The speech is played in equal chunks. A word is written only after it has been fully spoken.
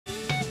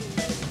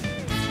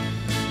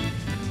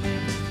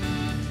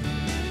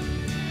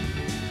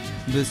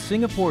The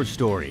Singapore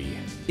story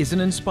is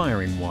an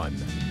inspiring one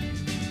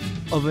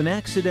of an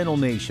accidental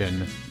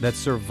nation that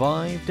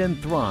survived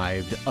and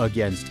thrived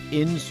against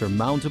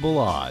insurmountable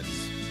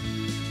odds.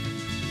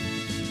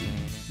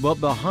 But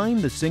behind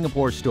the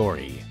Singapore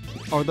story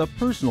are the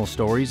personal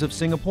stories of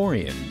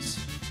Singaporeans.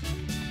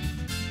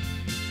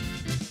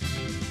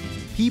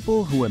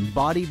 People who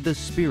embodied the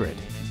spirit,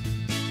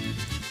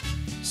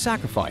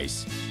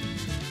 sacrifice,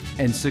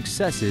 and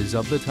successes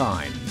of the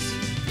times.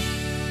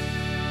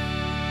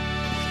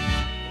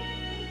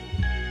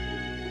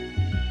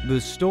 The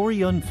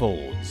story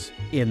unfolds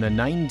in the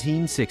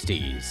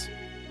 1960s,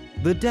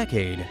 the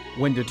decade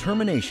when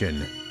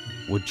determination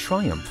would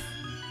triumph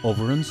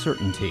over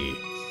uncertainty.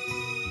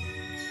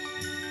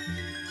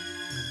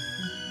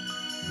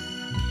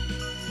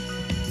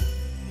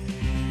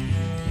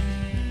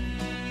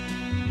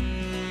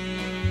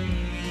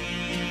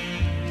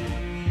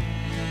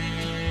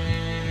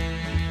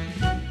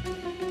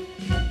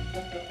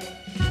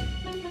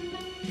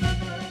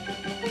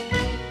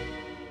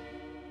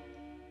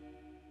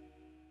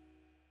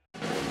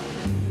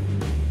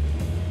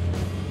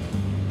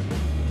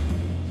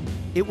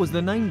 It was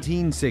the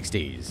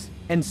 1960s,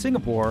 and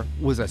Singapore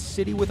was a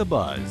city with a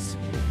buzz.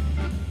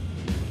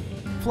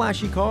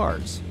 Flashy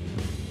cars,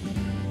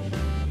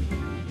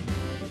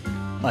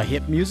 a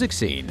hip music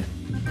scene,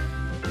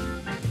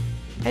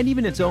 and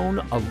even its own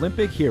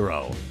Olympic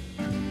hero.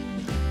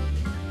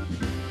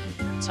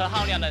 车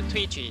号量的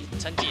推举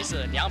成绩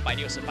是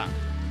260磅。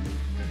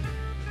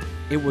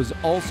 It was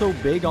also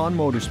big on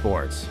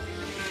motorsports.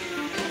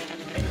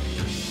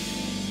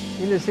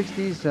 In the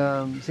 60s,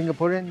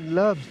 Singaporean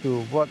loves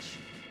to watch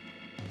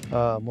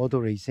motor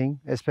racing,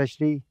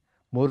 especially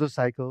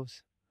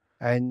motorcycles,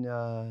 and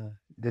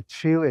the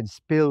thrill and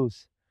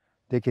spills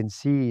they can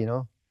see, you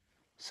know.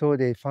 So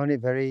they found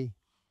it very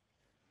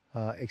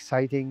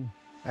exciting,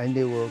 and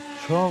they were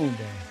strong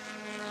there.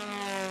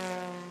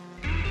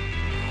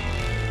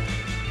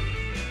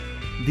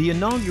 The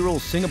inaugural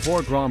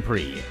Singapore Grand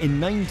Prix in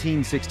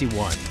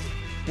 1961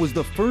 was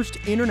the first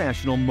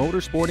international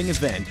motorsporting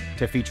event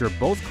to feature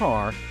both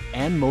car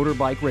and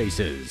motorbike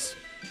races.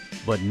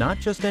 But not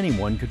just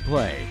anyone could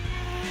play.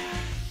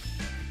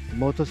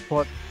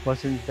 Motorsport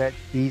wasn't that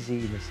easy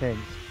in a sense,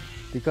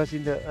 because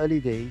in the early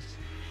days,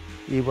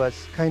 it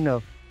was kind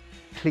of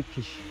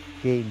cliquish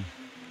game.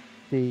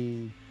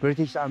 The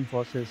British Armed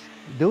Forces,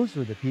 those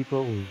were the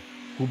people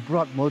who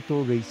brought motor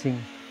racing,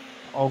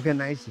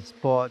 organized the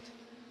sport.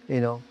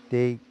 You know,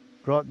 they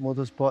brought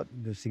motorsport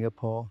to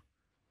Singapore.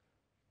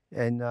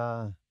 And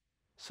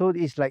so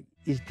it's like,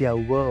 it's their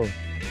world.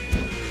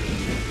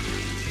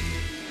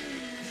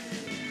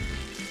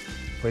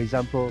 For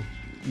example,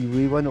 if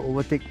we want to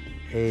overtake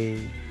a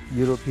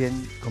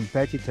European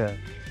competitor,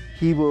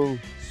 he will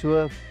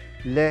swerve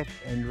left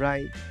and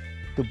right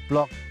to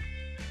block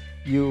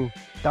you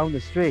down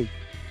the straight,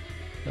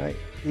 right?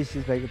 This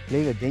is like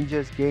playing a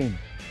dangerous game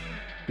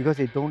because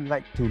they don't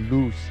like to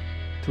lose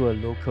to a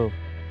local.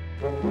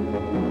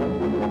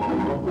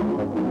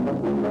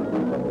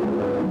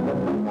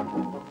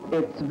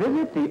 It's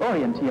Visit the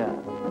Orient here,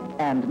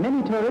 and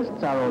many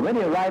tourists are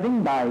already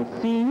arriving by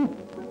sea,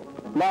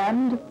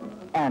 land,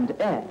 and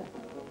air.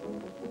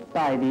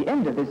 By the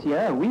end of this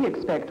year, we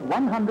expect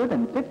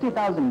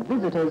 150,000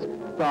 visitors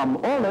from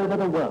all over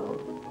the world.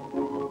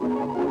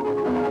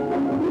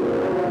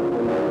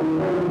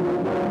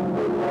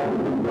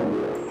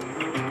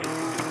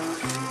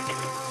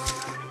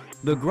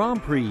 The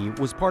Grand Prix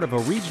was part of a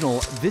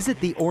regional Visit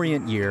the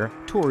Orient Year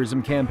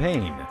tourism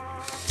campaign,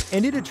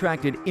 and it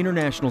attracted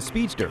international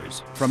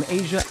speedsters from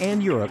Asia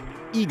and Europe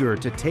eager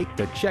to take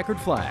the checkered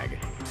flag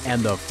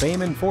and the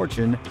fame and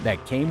fortune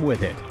that came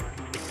with it.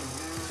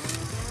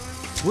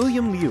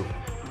 William Liu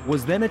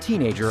was then a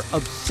teenager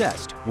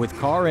obsessed with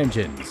car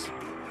engines.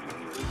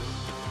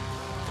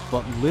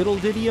 But little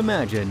did he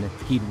imagine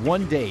he'd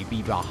one day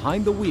be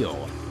behind the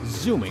wheel,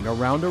 zooming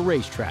around a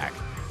racetrack.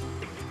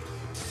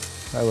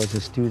 I was a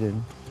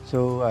student,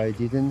 so I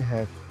didn't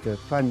have the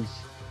funds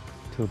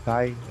to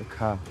buy a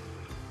car.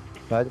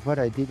 But what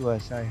I did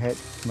was I had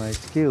my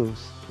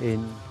skills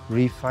in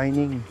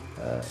refining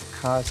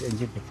car's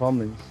engine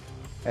performance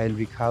and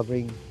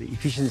recovering the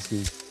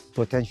efficiency,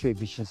 potential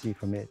efficiency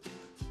from it.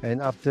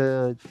 And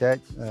after that,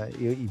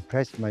 it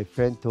impressed my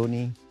friend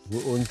Tony,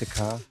 who owned the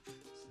car.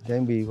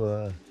 Then we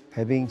were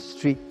having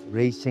street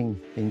racing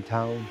in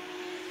town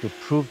to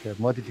prove the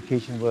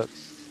modification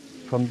works.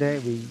 From there,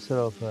 we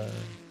sort of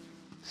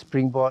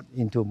springboard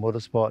into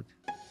motorsport.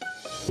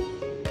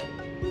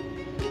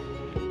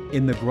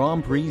 In the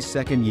Grand Prix's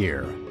second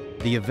year,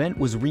 the event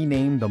was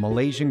renamed the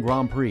Malaysian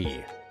Grand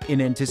Prix in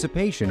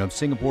anticipation of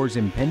Singapore's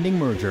impending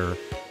merger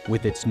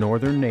with its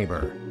northern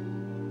neighbor.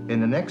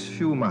 In the next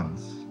few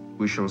months,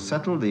 we shall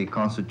settle the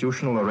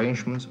constitutional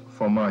arrangements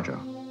for merger.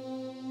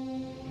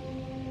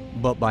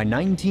 But by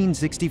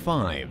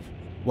 1965,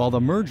 while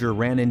the merger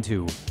ran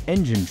into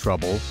engine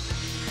trouble,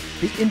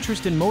 the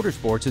interest in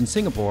motorsports in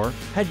Singapore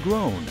had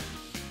grown.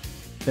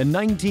 The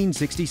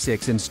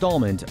 1966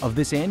 installment of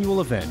this annual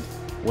event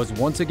was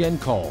once again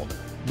called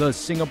the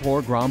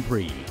Singapore Grand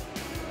Prix.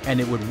 and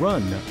it would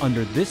run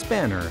under this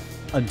banner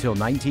until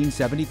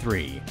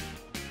 1973.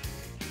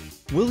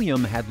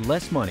 William had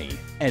less money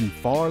and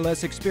far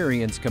less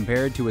experience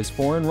compared to his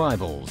foreign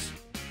rivals.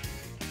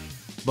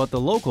 But the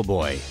local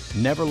boy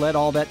never let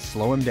all that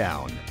slow him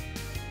down.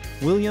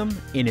 William,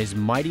 in his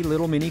mighty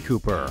little Mini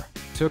Cooper,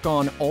 took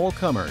on all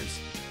comers,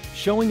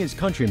 showing his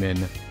countrymen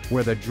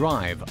where the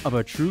drive of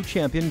a true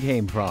champion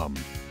came from.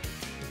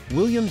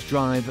 William's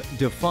drive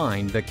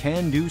defined the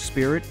can-do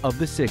spirit of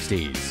the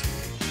 60s.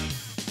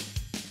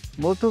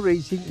 Motor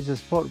racing is a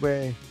sport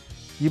where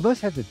you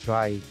must have the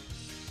drive,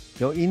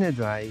 your inner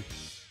drive,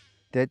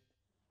 that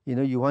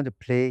you want to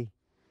play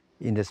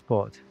in the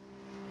sport.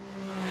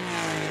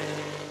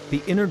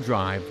 The inner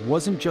drive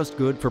wasn't just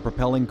good for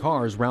propelling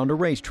cars round a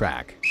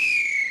racetrack.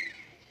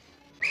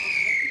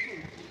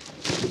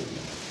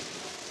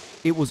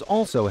 It was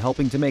also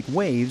helping to make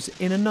waves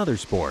in another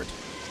sport.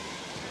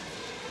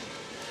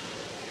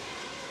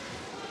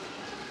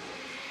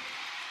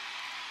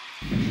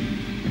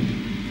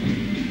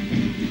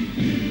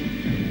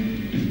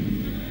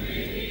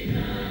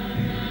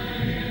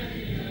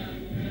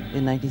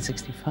 In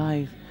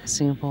 1965,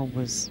 Singapore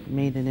was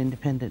made an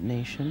independent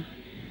nation.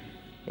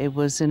 It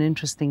was an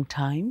interesting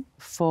time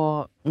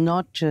for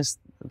not just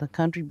the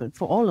country, but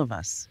for all of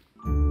us.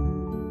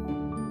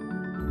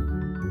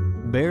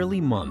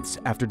 Barely months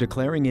after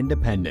declaring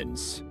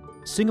independence,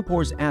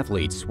 Singapore's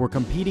athletes were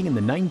competing in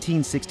the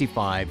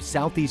 1965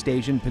 Southeast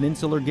Asian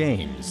Peninsular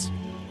Games,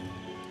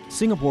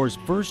 Singapore's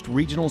first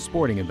regional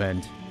sporting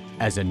event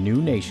as a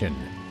new nation.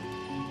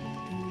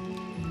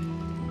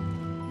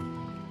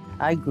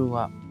 I grew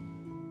up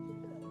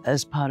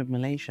as part of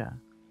Malaysia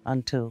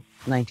until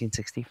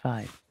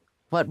 1965.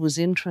 What was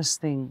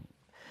interesting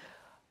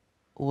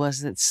was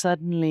that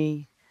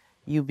suddenly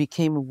you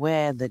became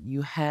aware that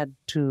you had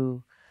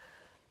to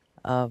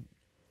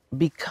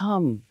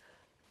become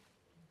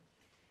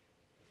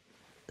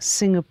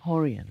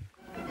Singaporean.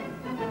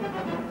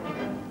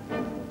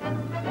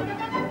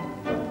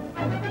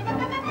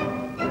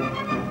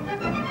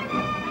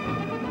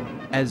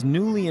 As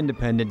newly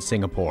independent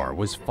Singapore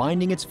was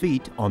finding its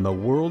feet on the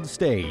world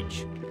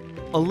stage,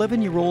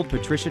 11-year-old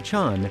Patricia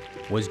Chan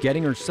was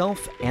getting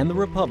herself and the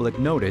Republic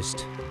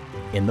noticed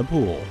in the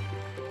pool.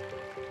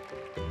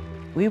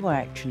 We were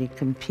actually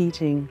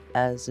competing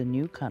as a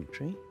new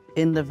country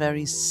in the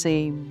very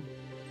same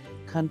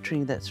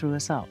country that threw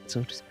us out,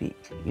 so to speak,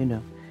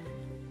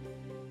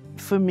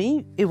 For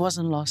me, it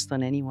wasn't lost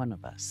on any one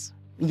of us,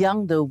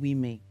 young though we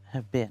may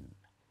have been.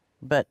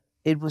 But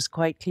it was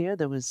quite clear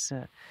there was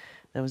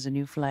a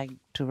new flag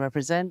to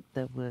represent,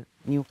 there were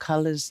new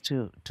colors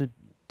to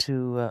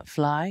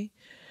fly,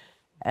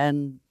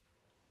 and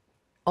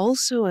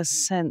also a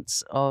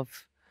sense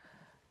of,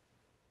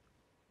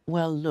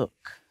 well,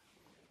 look,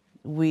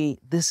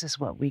 this is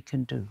what we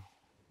can do.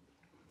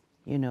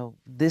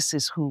 This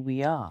is who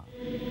we are.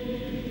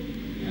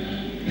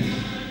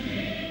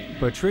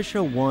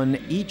 Patricia won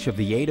each of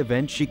the 8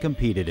 events she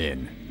competed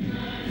in.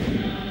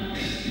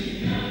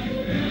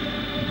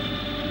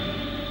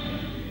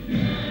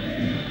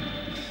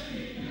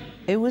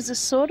 It was a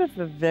sort of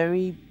a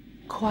very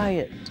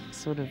quiet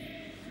sort of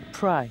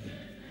pride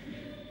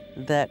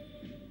that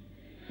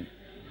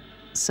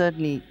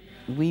certainly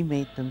we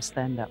made them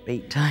stand up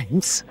 8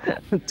 times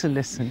to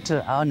listen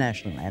to our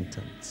national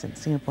anthem,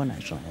 Singapore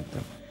national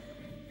anthem.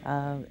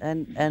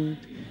 And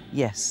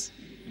yes,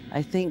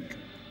 I think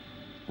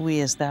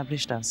we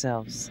established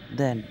ourselves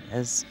then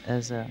as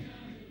a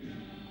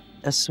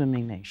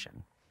swimming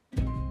nation.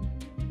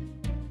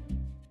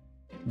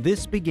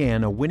 This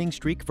began a winning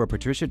streak for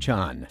Patricia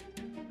Chan.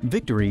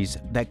 Victories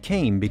that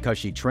came because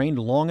she trained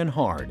long and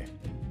hard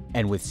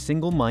and with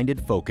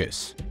single-minded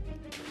focus.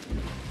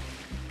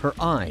 Her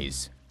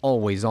eyes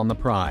always on the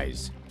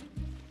prize.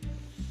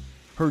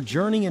 Her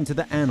journey into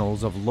the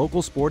annals of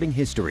local sporting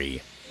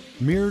history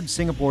mirrored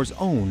Singapore's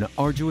own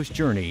arduous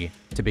journey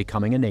to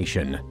becoming a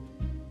nation.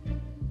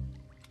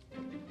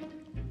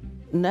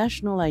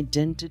 National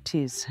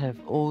identities have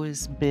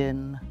always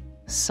been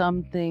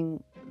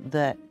something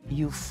that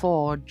you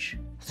forge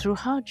through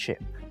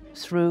hardship,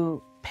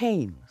 through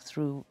pain,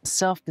 through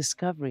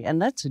self-discovery,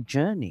 and that's a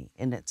journey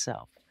in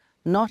itself,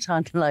 not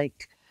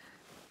unlike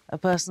a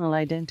personal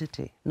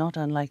identity, not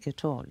unlike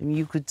at all. I mean,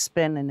 you could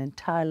spend an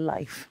entire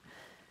life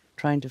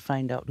trying to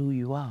find out who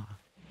you are.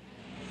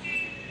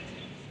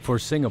 For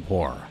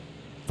Singapore,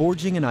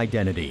 forging an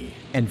identity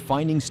and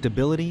finding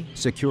stability,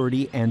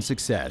 security, and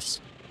success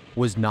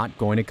was not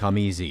going to come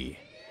easy.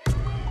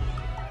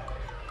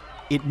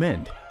 It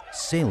meant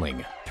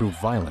sailing through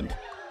violent,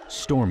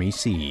 stormy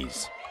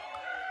seas.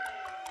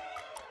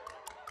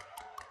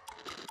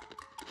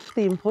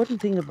 The important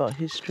thing about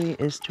history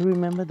is to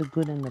remember the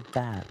good and the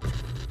bad,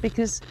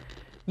 because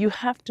you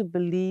have to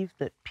believe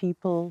that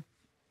people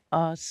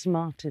are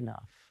smart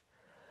enough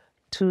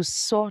to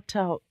sort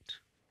out.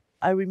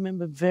 I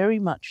remember very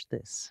much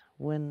this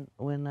when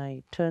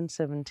I turned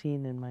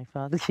 17 and my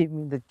father gave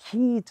me the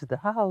key to the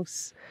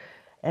house,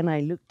 and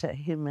I looked at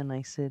him and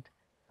I said,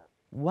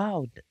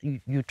 "Wow,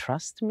 you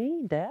trust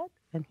me, Dad?"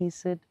 And he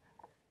said,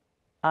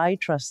 I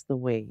trust the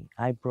way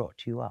I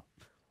brought you up.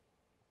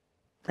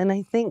 And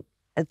I think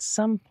at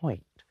some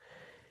point,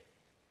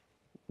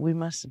 we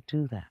must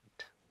do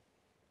that,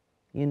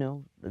 you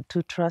know,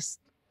 to trust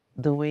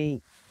the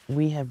way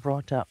we have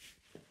brought up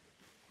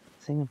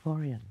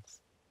Singaporeans,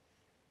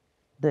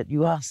 that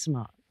you are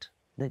smart,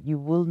 that you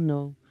will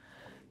know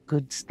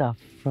good stuff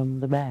from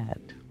the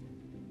bad.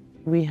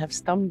 We have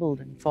stumbled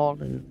and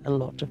fallen a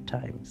lot of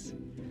times.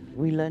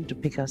 We learn to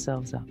pick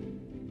ourselves up,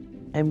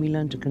 and we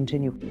learn to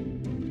continue.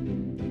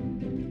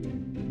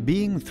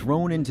 Being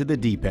thrown into the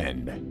deep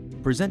end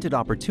presented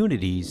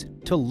opportunities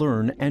to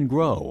learn and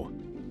grow.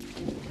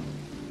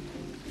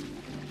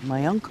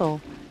 My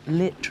uncle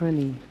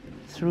literally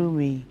threw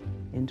me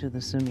into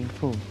the swimming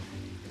pool.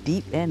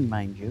 Deep end,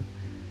 mind you.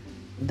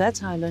 That's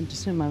how I learned to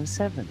swim. I was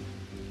 7.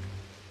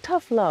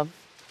 Tough love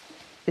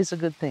is a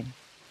good thing.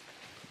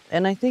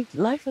 And I think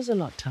life was a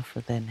lot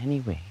tougher then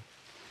anyway.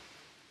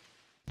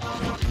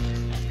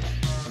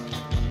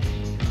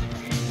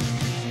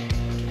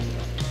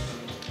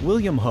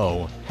 William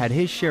Ho had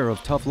his share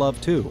of tough love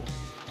too.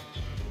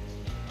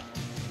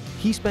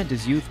 He spent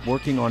his youth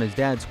working on his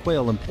dad's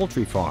quail and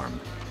poultry farm.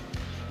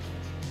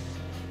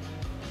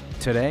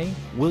 Today,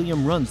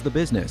 William runs the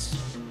business.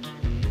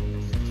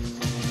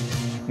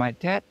 My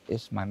dad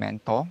is my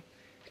mentor,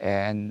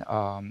 and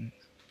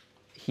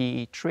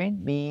he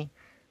trained me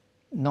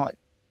not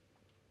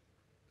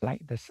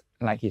like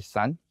his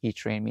son. He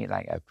trained me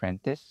like an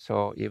apprentice.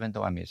 So even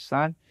though I'm his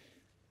son,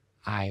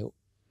 I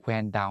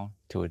went down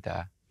to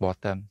the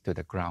bottom, to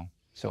the ground.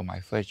 So my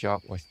first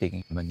job was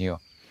digging manure.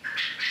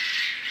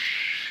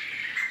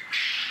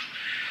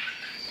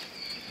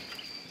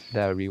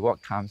 The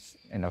reward comes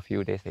in a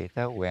few days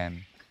later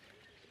when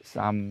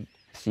some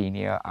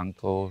senior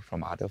uncle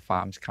from other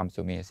farms comes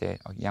to me and say,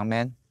 "Oh, young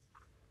man,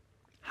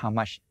 how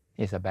much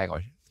is a bag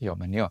of your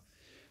manure?"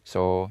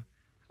 So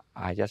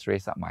I just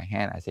raised up my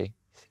hand. I say,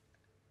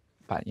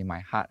 but in my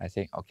heart, I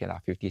say, "Okay,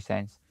 50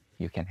 cents,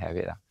 you can have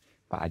it."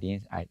 But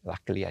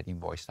luckily I didn't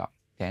voice out.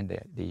 Then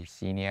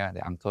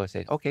the uncle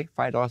said, "Okay,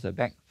 $5 a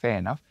bag, fair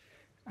enough."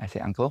 I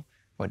said, "Uncle,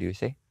 what do you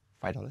say?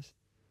 $5?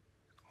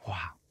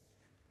 Wow.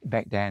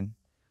 Back then,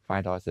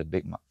 $5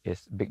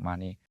 is big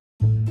money.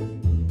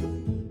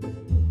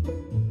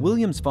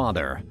 William's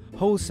father,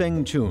 Ho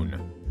Seng Chun,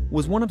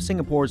 was one of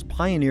Singapore's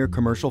pioneer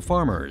commercial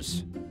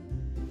farmers.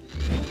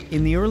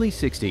 In the early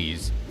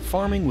 60s,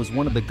 farming was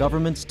one of the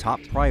government's top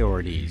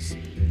priorities.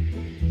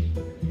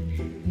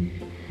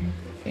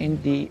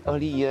 In the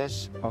early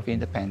years of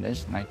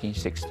independence,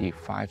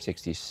 1965,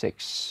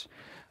 66,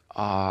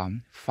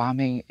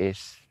 farming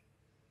is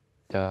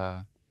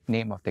the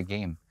name of the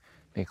game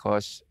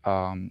because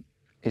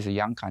it's a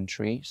young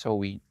country,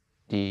 so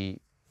the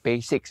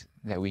basics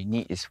that we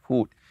need is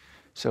food.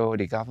 So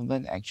the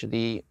government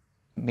actually,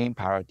 main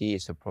priority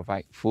is to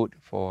provide food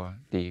for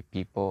the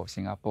people of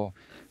Singapore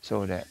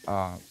so that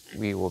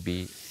we will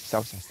be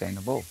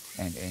self-sustainable.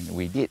 And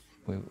we did.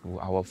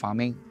 Our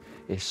farming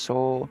is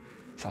so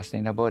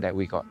sustainable that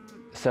we got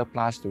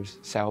surplus to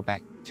sell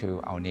back to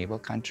our neighbor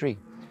country.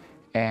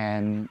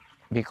 And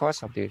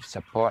because of the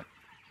support,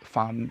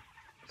 farms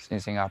in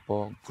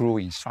Singapore grew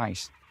in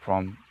size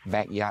from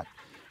backyard.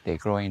 They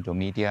grow into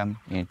medium,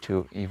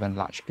 into even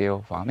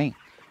large-scale farming.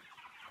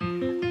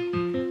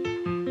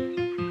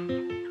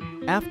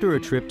 After a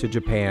trip to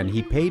Japan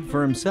he paid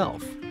for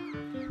himself,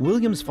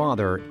 William's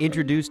father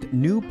introduced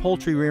new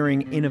poultry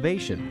rearing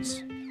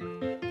innovations.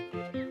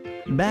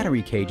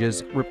 Battery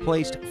cages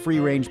replaced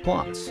free-range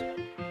plots,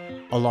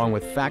 along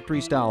with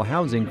factory-style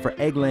housing for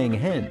egg-laying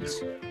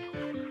hens.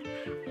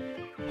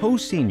 Ho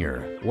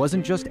Sr.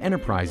 wasn't just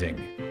enterprising,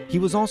 he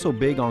was also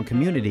big on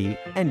community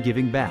and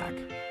giving back,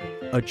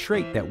 a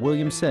trait that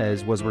William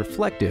says was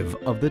reflective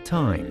of the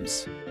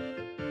times.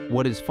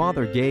 What his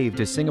father gave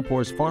to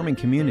Singapore's farming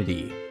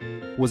community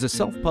was a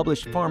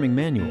self-published farming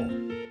manual.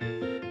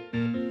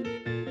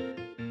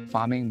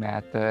 Farming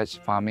methods,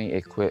 farming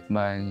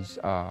equipment,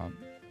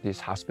 this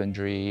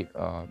husbandry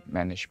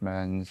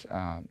management,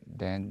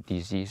 then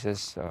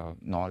diseases,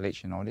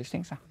 knowledge, and all these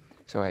things.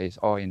 So it's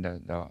all in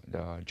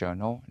the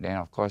journal. Then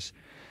of course,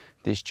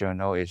 this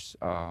journal is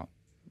out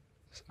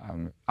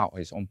of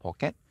his own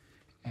pocket,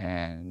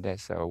 and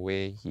that's a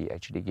way he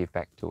actually gave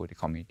back to the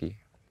community.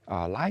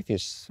 Life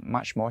is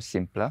much more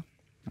simpler,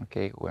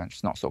 okay, when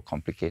it's not so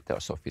complicated or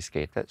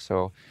sophisticated.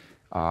 So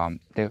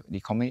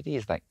the community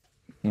is like,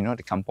 you know,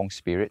 the kampong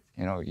spirit.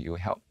 You know, you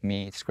help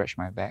me scratch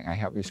my back, I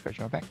help you scratch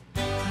your back.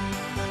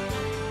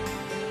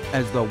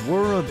 As the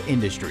whir of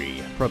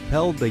industry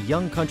propelled the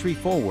young country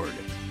forward,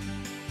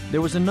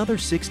 there was another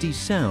 60s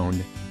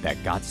sound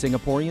that got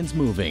Singaporeans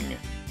moving.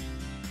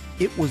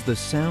 It was the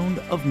sound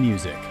of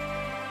music.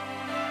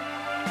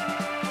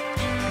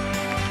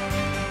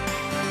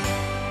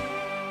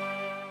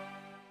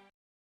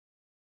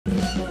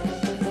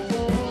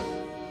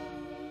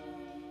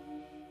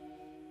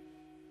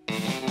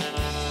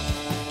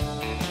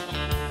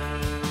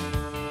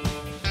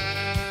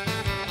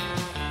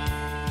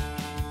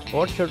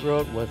 Orchard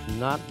Road was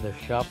not the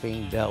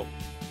shopping belt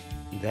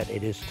that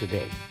it is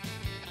today.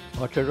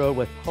 Orchard Road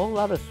with a whole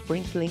lot of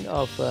sprinkling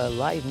of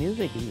live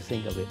music, if you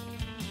think of it.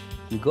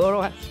 You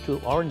go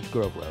to Orange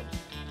Grove Road.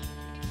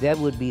 That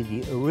would be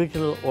the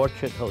original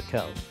Orchard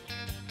Hotel.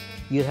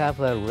 You have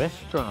a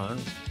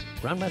restaurant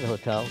run by the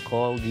hotel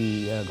called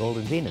the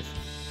Golden Venus.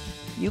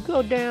 You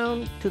go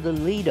down to the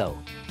Lido.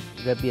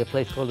 There'd be a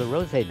place called the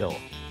Rose Door,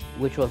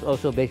 which was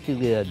also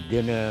basically a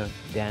dinner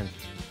dance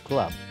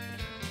club.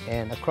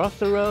 And across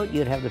the road,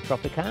 you'd have the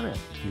Tropicana.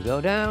 You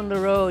go down the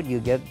road, you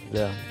get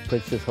the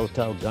Princess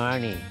Hotel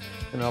Garni,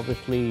 and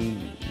obviously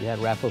you had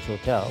Raffles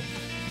Hotel.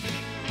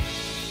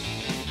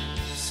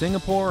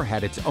 Singapore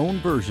had its own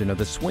version of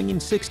the swinging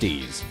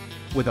 60s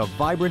with a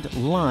vibrant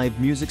live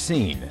music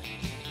scene.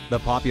 The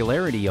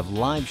popularity of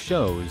live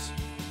shows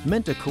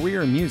meant a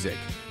career in music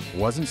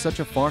wasn't such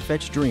a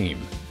far-fetched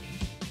dream.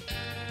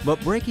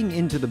 But breaking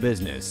into the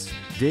business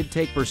did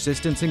take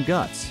persistence and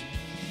guts,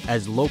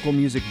 as local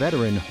music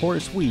veteran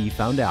Horace Wee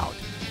found out.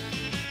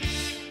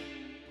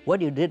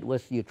 What you did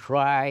was you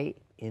try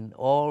in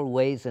all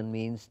ways and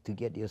means to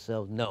get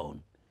yourself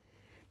known.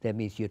 That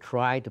means you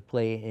try to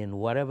play in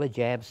whatever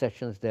jam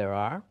sessions there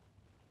are.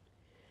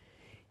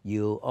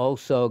 You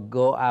also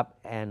go up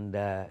and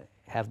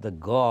have the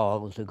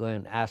gall to go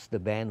and ask the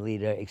band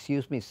leader,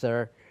 "Excuse me,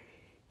 sir,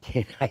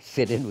 can I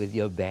sit in with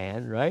your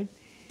band," right?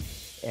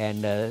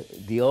 And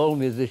the old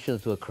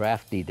musicians were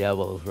crafty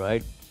devils,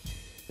 right?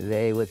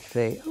 They would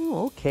say,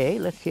 "Oh, okay,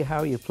 let's see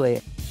how you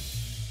play."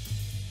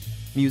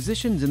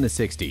 Musicians in the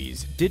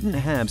 60s didn't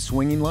have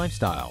swinging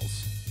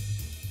lifestyles.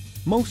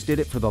 Most did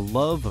it for the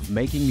love of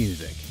making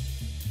music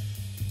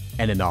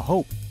and in the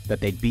hope that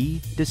they'd be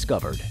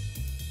discovered.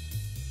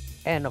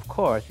 And of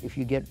course, if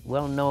you get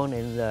well known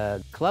in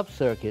the club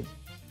circuit,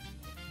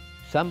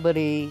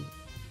 somebody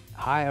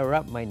higher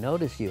up might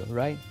notice you,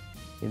 right?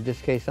 In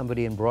this case,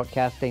 somebody in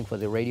broadcasting for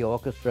the radio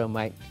orchestra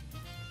might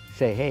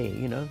say, "Hey,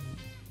 you know,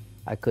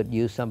 I could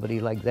use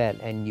somebody like that,"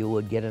 and you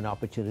would get an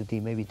opportunity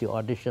maybe to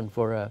audition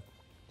for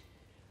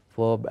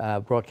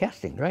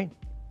broadcasting, right?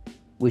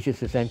 Which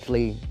is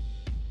essentially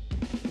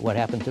what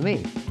happened to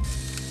me.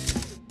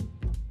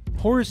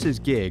 Horace's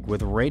gig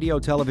with Radio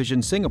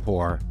Television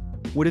Singapore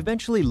would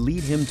eventually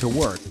lead him to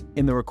work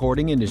in the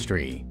recording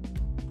industry.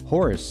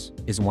 Horace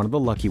is one of the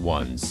lucky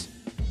ones.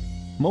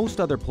 Most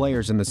other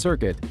players in the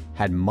circuit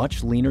had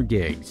much leaner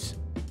gigs.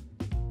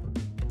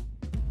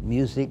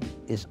 Music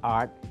is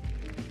art,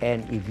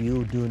 and if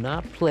you do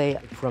not play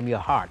from your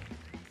heart,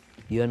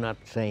 you're not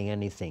saying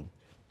anything.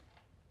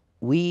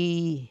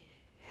 We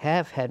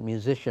have had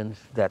musicians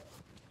that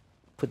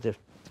put their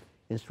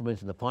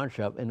instruments in the pawn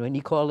shop, and when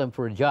you call them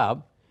for a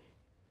job,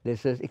 they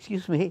say,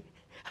 "Excuse me,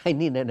 I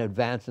need an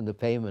advance in the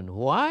payment."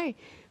 Why?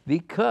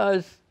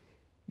 Because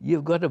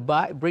you've got to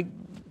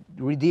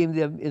redeem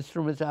the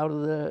instruments out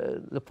of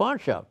the pawn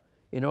shop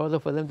in order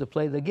for them to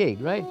play the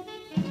gig, right?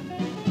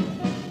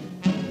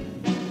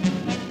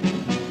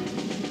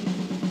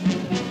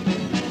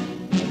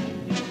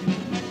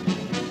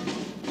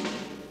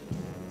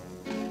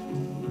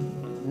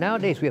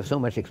 Nowadays, we have so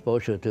much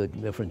exposure to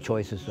different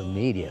choices of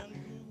media.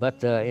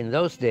 But in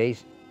those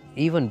days,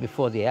 even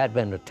before the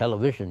advent of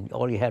television,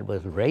 all you had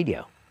was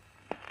radio.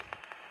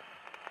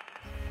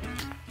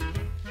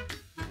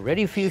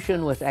 Radio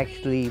Fusion was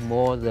actually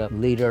more the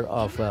leader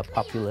of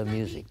popular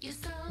music.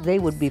 They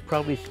would be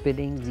probably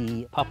spinning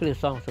the popular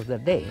songs of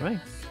that day,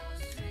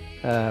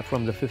 right?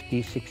 From the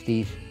 50s,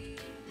 60s,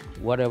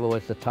 whatever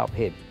was the top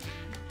hit.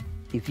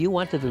 If you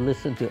wanted to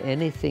listen to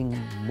anything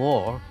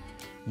more,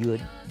 you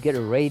would get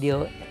a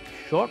radio,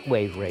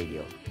 shortwave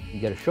radio. You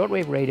get a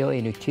shortwave radio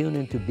and you tune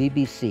into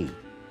BBC,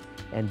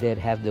 and they'd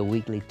have the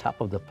weekly Top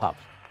of the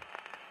Pops.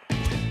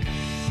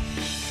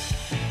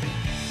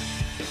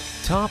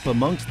 Top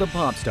amongst the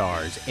pop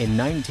stars in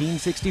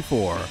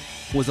 1964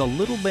 was a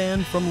little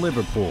band from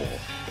Liverpool.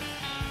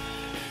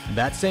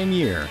 That same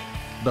year,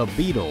 the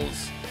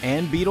Beatles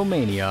and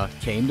Beatlemania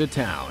came to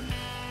town.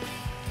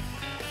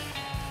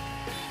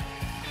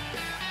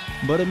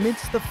 But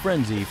amidst the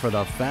frenzy for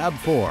the Fab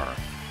Four,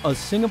 a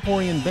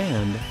Singaporean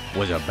band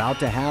was about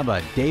to have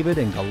a David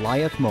and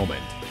Goliath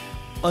moment.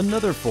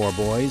 Another four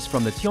boys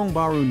from the Tiong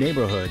Bahru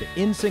neighborhood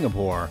in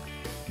Singapore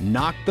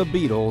knocked the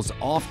Beatles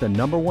off the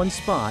 #1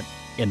 spot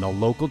in the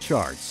local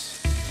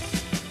charts.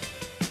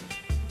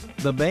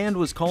 The band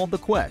was called The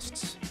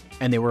Quests,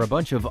 and they were a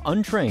bunch of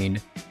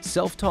untrained,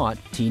 self-taught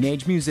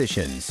teenage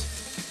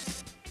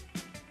musicians.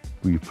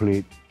 We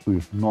played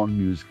with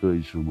non-musical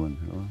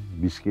instruments,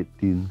 biscuit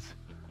tins,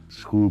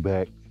 school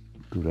bag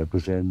to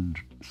represent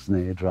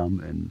snare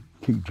drum and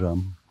kick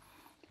drum,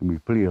 and we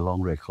play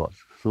along records.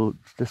 So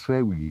that's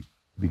where we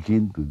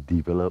begin to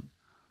develop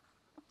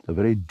a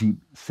very deep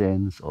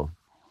sense of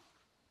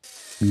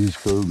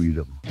musical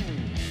rhythm.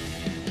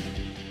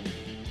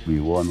 We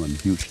won one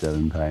huge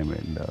talent time,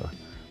 and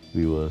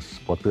we were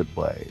spotted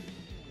by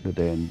the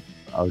then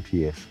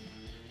RTS,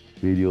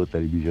 Radio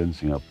Television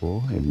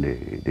Singapore, and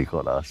they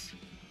got us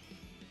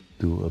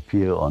to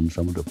appear on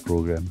some of the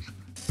programs.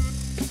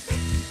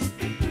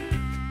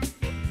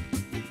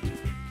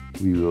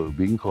 We were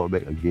being called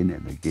back again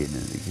and again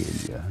and again,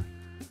 yeah.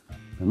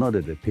 Not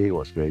that the pay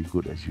was very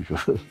good as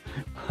usual,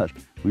 but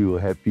we were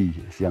happy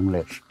as young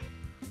lads.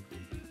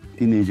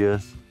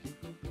 Teenagers,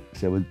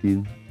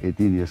 17,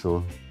 18 years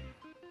old,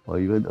 or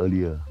even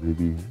earlier,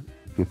 maybe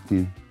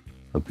 15,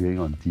 appearing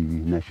on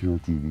TV, national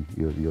TV.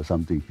 You're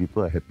something.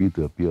 People are happy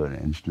to appear on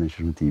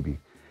national TV.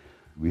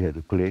 We had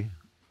to play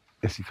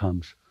as it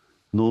comes.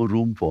 No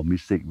room for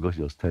mistake because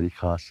it was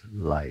telecast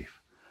live.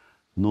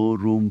 No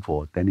room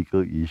for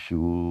technical issue.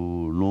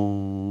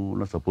 No,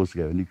 not supposed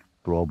to have any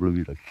problem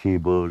with the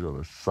cables or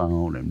the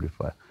sound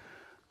amplifier.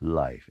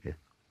 Live.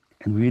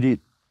 And we did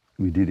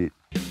it.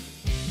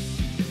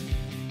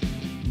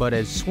 But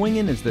as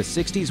swinging as the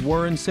 60s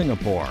were in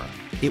Singapore,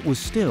 it was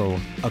still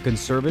a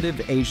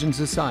conservative Asian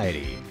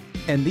society.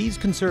 And these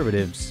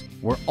conservatives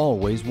were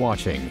always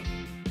watching.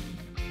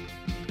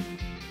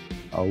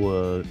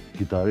 Our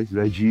guitarist,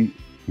 Reggie,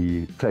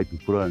 he tried to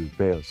put on a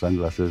pair of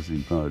sunglasses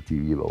in front of the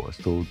TV, but was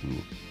told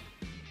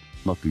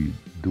not to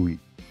do it.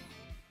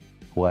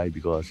 Why?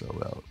 Because,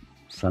 well,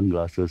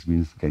 sunglasses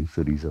means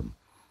gangsterism.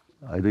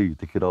 Either you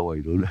take it off or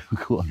you don't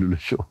go on to the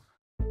show.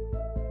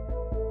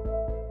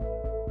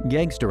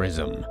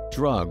 Gangsterism,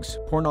 drugs,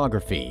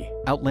 pornography,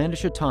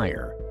 outlandish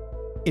attire.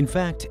 In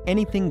fact,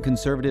 anything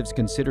conservatives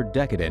considered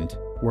decadent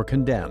were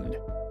condemned.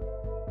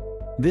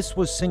 This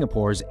was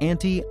Singapore's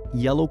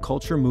anti-yellow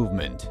culture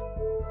movement.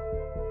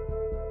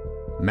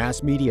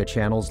 Mass media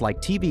channels like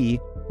TV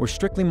were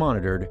strictly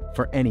monitored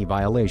for any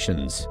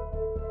violations.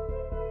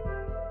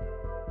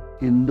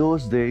 In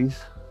those days,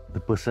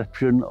 the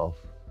perception of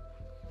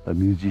a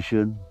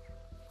musician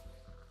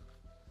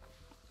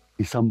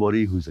is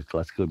somebody who's a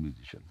classical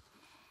musician.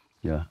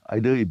 Yeah,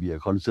 either it be a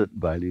concert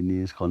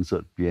violinist,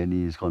 concert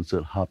pianist,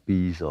 concert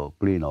harpist, or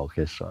play in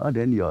orchestra,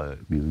 then you're a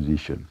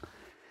musician.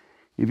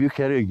 If you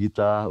carry a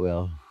guitar,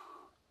 well,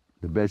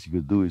 the best you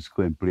could do is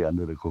go and play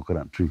under the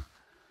coconut tree.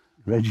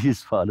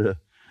 Reggie's father,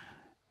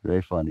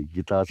 very funny,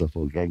 guitars are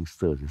for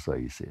gangsters, is what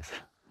he says.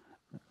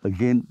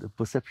 Again, the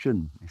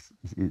perception,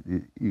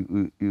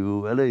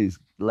 you whether you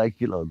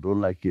like it or don't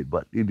like it,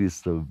 but it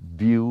is the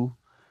view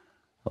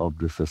of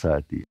the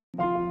society.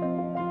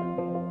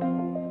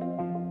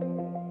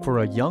 For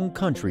a young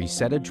country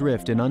set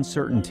adrift in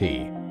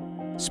uncertainty,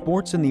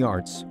 sports and the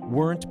arts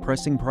weren't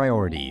pressing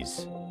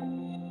priorities.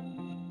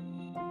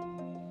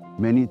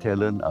 Many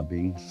talent are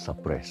being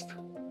suppressed,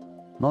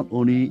 not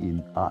only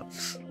in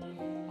arts,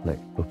 like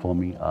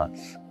performing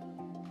arts,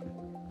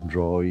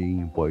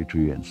 drawing,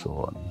 poetry, and so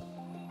on.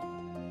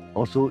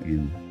 Also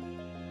in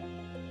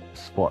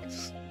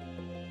sports,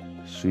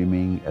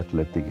 swimming,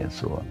 athletic, and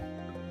so on.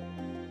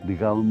 The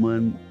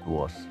government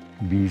was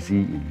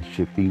busy in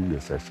shaping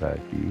the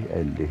society,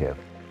 and they have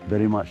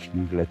very much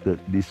neglected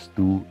these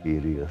two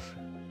areas,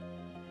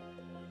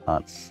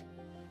 arts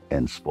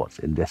and sports,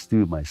 and that's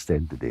still my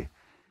stand today.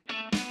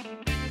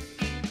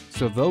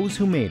 So those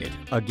who made it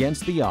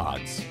against the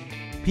odds,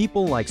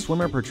 people like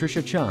swimmer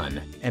Patricia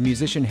Chan and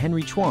musician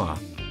Henry Chua,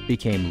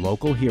 became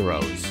local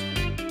heroes.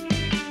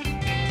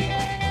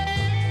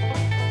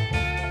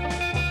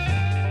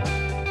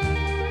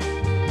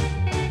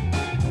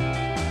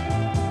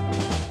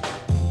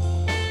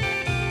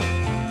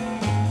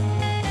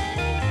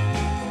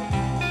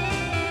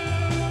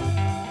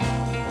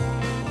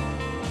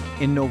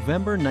 In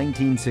November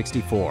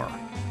 1964,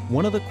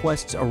 one of the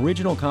Quest's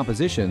original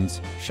compositions,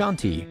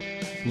 Shanti,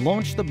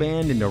 launched the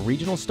band into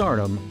regional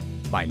stardom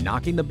by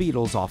knocking the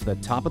Beatles off the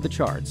top of the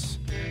charts.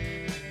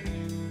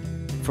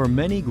 For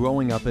many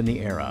growing up in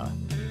the era,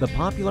 the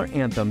popular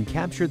anthem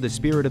captured the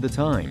spirit of the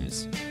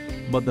times,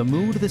 but the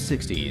mood of the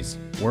 60s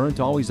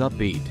weren't always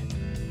upbeat.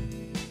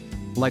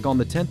 Like on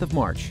the 10th of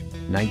March,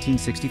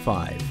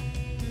 1965,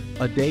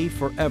 a day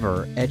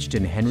forever etched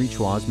in Henry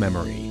Chua's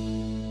memory.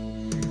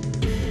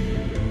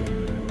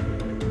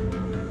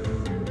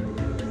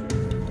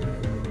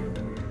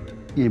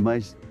 In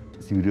my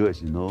studio,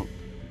 as you know,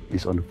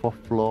 is on the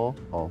 4th floor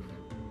of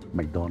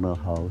McDonald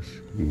House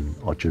in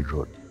Orchard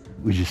Road,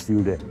 which is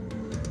still there.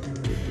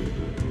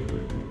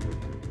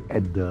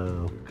 At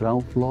the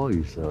ground floor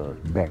is a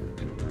bank.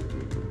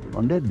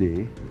 On that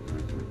day,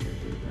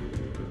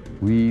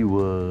 we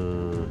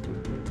were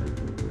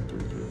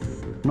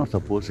not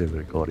supposed to have a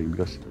recording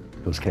because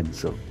it was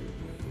cancelled.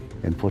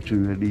 And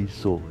fortunately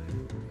so.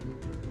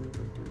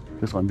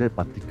 Because on that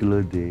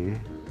particular day,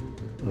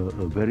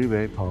 a very,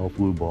 very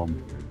powerful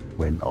bomb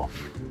went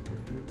off.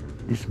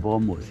 This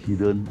bomb was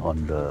hidden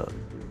on the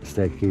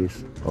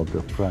staircase of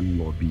the front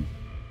lobby,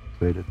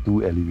 where the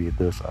two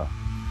elevators are.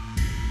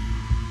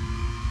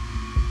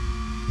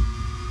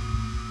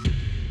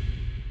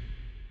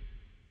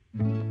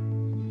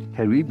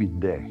 Had we been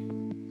there,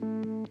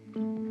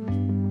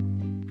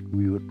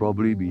 we would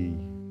probably be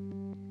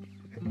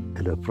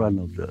at the front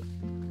of the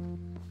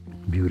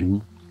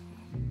building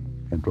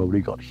and probably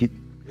got hit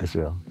as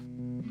well.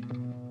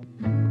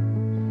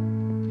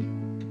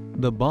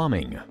 The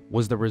bombing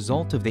was the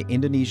result of the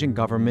Indonesian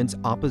government's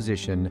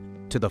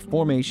opposition to the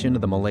formation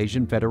of the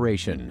Malaysian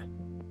Federation,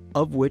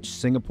 of which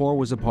Singapore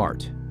was a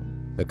part.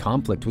 The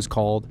conflict was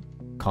called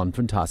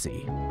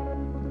Konfrontasi.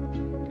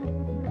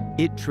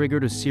 It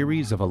triggered a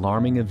series of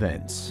alarming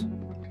events.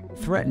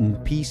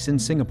 threatened peace in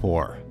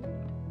Singapore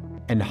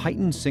and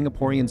heightened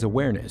Singaporeans'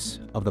 awareness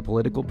of the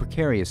political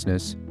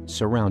precariousness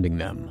surrounding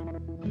them.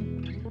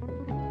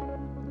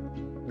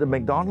 The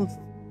McDonald's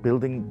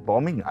building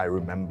bombing, I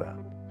remember,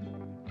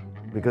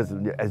 because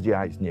the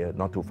SGI is near,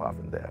 not too far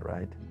from there,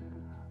 right?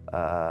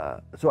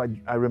 So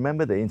I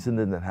remember the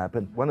incident that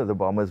happened. One of the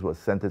bombers was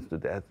sentenced to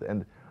death,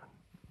 and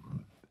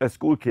as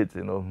school kids,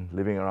 you know,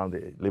 living around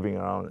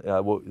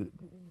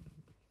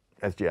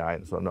SGI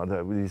and so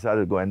on, we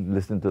decided to go and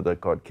listen to the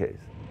court case.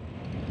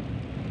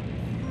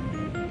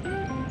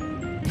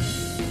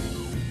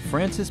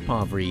 Francis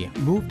Pavry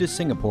moved to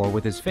Singapore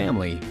with his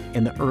family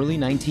in the early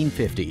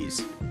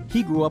 1950s.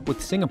 He grew up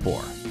with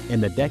Singapore in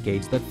the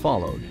decades that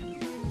followed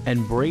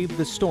and braved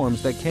the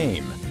storms that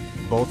came,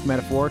 both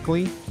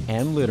metaphorically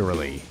and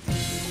literally.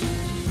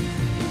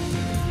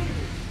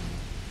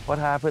 What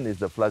happened is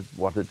the flood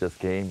water just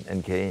came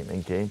and came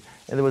and came,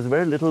 and there was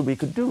very little we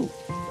could do.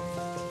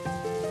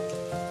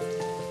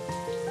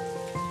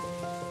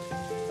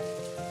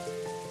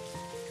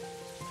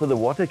 So the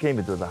water came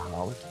into the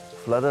house,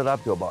 flooded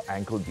up to about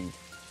ankle deep.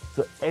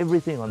 So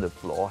everything on the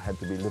floor had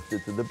to be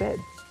lifted to the bed.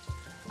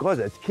 Of course,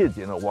 as kids,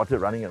 you know, water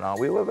running around,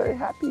 we were very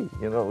happy,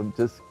 you know,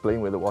 just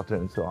playing with the water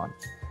and so on.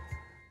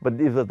 But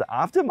it was the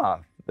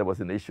aftermath that was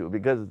an issue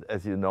because,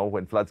 as you know,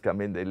 when floods come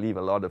in, they leave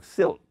a lot of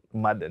silt,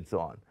 mud and so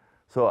on.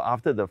 So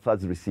after the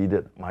floods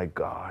receded, my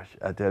gosh,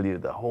 I tell you,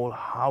 the whole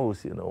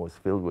house, you know, was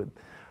filled with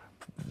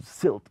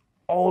silt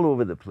all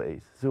over the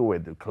place. So we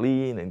had to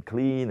clean and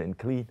clean and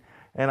clean.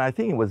 And I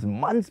think it was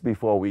months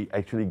before we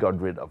actually got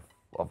rid of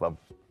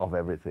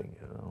everything,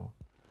 you know.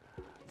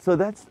 So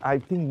that's, I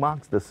think,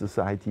 marks the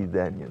society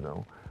then, you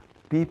know.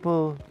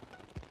 People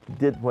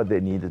did what they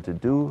needed to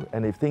do,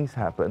 and if things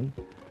happen,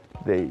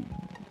 they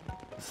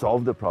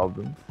solve the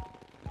problems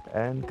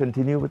and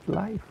continue with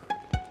life.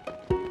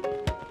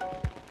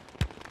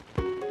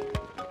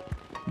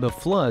 The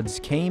floods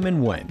came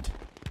and went,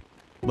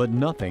 but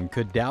nothing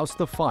could douse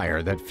the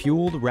fire that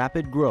fueled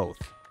rapid growth.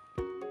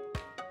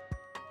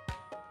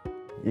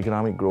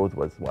 Economic growth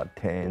was, what,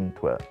 10,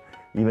 12,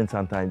 even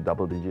sometimes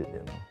double digit,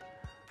 you know.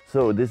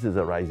 So this is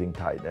a rising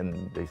tide,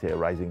 and they say a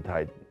rising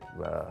tide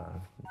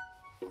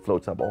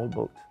floats up all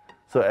boats.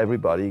 So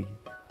everybody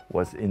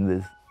was in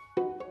this.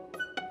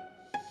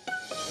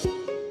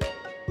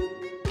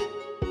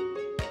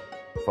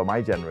 For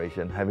my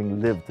generation,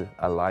 having lived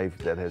a life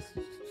that has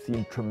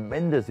seen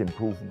tremendous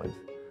improvements,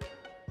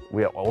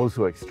 we are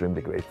also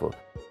extremely grateful.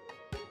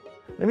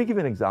 Let me give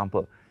you an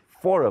example.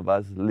 4 of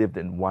us lived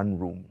in one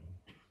room,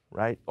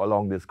 right,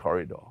 along this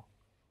corridor.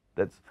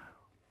 That's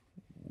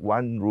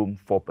one room,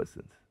 4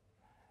 persons.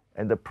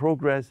 And the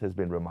progress has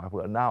been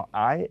remarkable. Now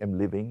I am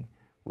living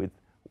with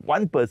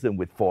one person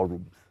with 4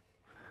 rooms.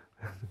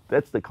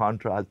 That's the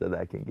contrast that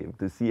I can give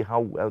to see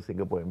how well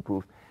Singapore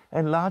improved.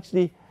 And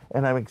largely,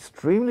 and I'm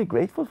extremely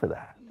grateful for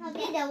that.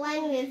 Probably the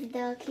one with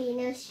the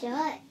cleaner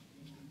shirt.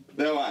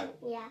 That one?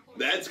 Yeah.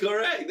 That's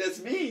correct,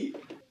 that's me.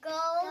 Go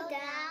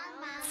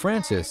down.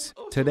 Francis,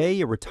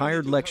 today a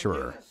retired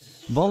lecturer,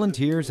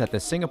 volunteers at the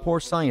Singapore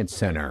Science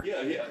Center.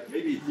 Yeah,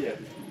 maybe here.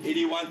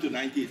 81 to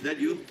 90, is that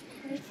you?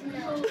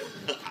 No.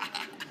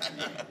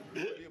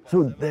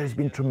 So there's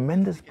been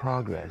tremendous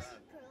progress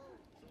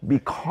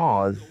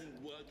because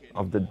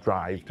of the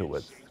drive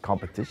towards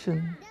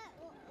competition,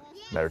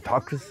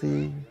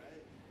 meritocracy,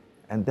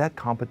 and that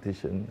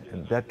competition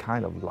and that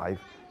kind of life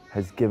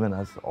has given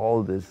us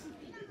all this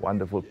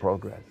wonderful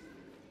progress.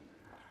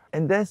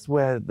 And that's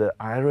where the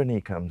irony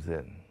comes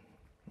in.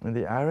 And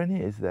the irony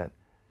is that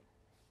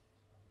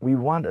we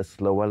want a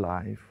slower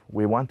life,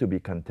 we want to be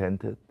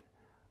contented,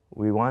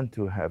 we want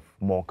to have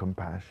more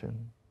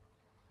compassion.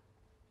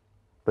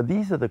 But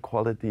these are the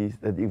qualities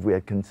that, if we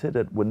had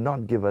considered, would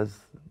not give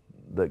us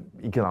the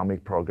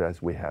economic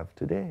progress we have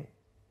today.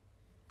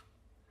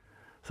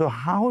 So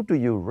how do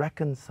you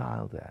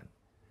reconcile that?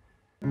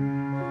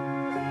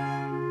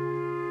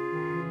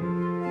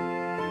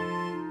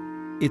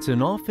 It's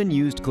an often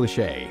used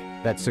cliche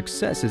that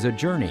success is a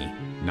journey,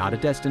 not a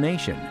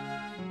destination.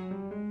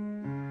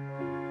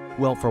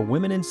 Well, for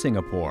women in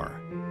Singapore,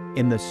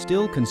 in the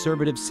still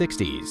conservative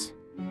 60s,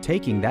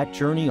 taking that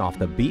journey off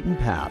the beaten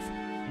path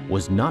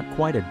was not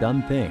quite a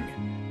done thing.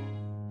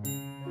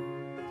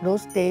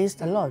 Those days,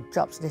 a lot of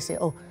jobs, they say,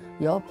 oh,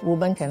 your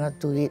woman cannot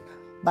do it.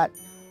 But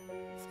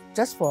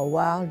just for a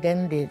while,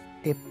 then they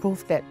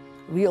prove that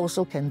we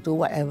also can do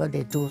whatever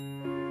they do.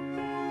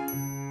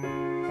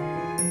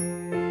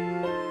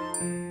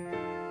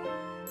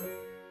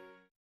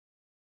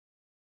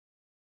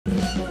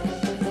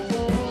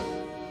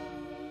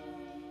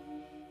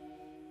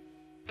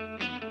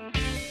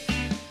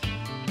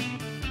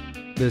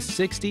 The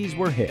 60s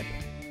were hip.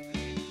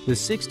 The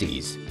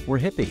 60s were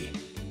hippie.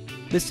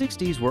 The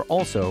 60s were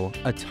also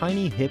a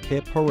tiny hip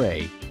hip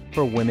hooray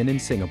for women in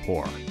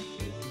Singapore.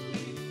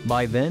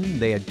 By then,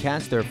 they had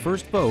cast their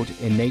first vote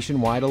in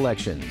nationwide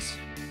elections,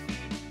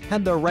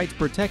 had their rights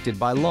protected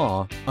by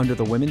law under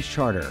the Women's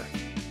Charter,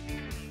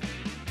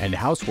 and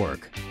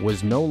housework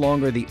was no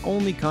longer the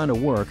only kind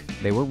of work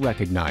they were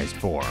recognized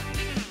for.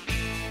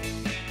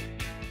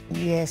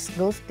 Yes,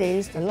 those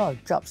days, a lot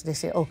of jobs, they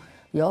say, oh,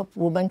 your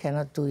woman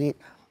cannot do it.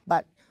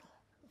 But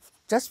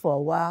just for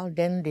a while,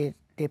 then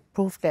they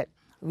prove that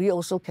we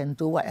also can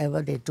do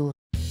whatever they do.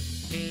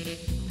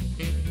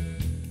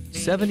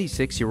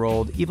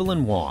 76-year-old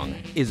Evelyn Wong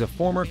is a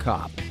former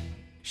cop.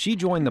 She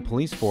joined the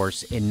police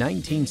force in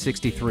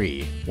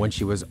 1963 when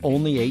she was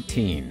only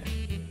 18.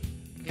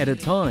 At a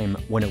time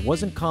when it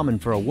wasn't common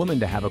for a woman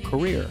to have a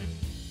career,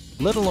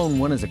 let alone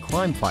one as a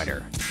crime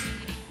fighter.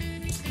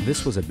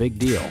 This was a big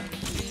deal.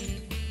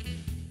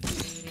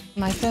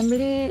 My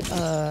family,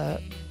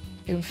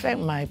 in fact,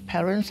 my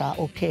parents are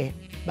okay,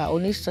 but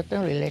only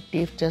certain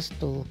relatives just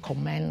to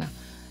comment.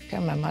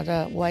 Tell my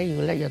mother, why you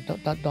let your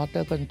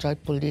daughter go and join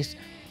police?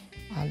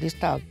 This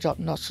type of job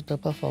not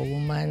suitable for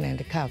women and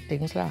the kind of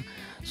things.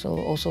 So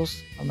also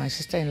my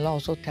sister-in-law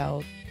also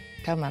tell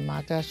my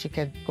mother she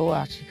can go.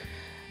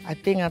 I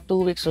think 2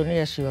 weeks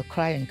only she will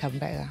cry and come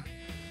back.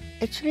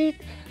 Actually,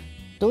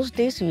 those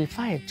days we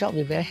find a job,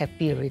 we're very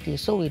happy already,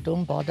 so we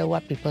don't bother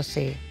what people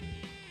say.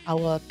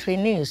 Our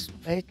training is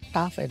very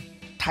tough and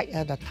tight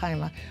at the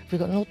time. We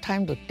got no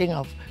time to think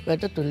of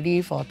whether to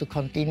leave or to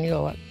continue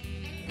or what.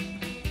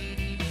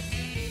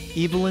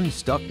 Evelyn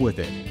stuck with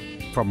it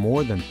for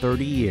more than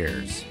 30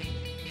 years.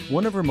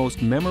 One of her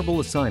most memorable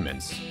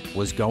assignments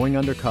was going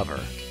undercover,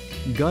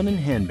 gun in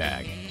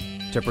handbag,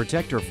 to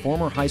protect her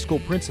former high school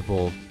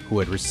principal who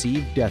had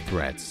received death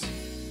threats.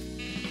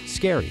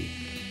 Scary,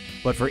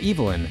 but for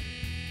Evelyn,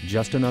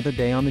 just another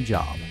day on the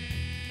job.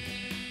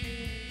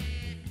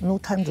 No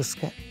time to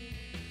scare.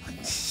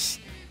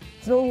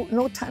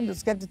 No time to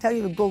scare, to tell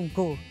you to go,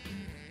 go.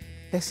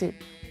 That's it.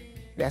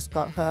 That's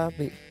got her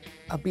with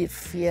a bit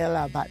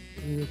fear, but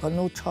you got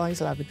no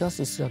choice because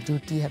it's your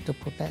duty, you have to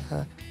protect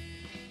her.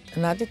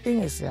 Another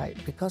thing is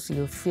because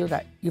you feel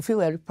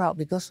very proud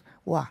because,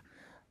 wow,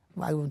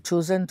 I was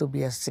chosen to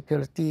be a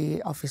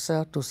security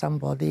officer to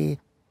somebody,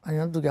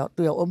 to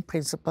your own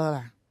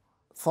principal.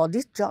 For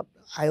this job,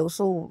 I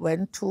also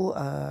went to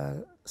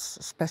a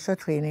special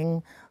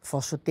training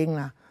for shooting.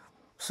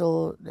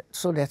 So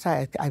that's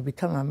why I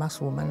become a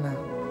markswoman.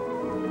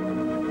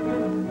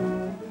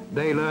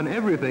 They learn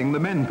everything the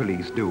men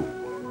police do.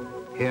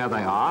 Here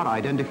they are,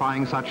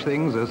 identifying such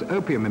things as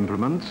opium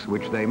implements,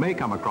 which they may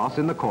come across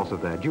in the course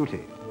of their duty.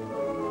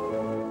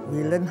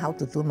 We learn how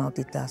to do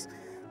multitask.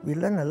 We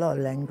learn a lot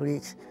of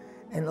language,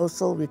 and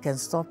also we can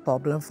solve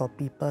problems for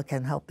people,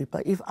 can help people.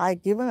 If I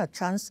given a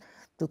chance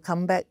to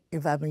come back,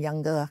 if I'm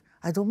younger,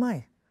 I don't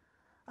mind.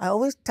 I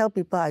always tell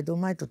people I don't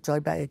mind to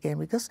join back again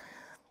because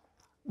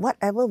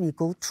whatever we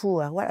go through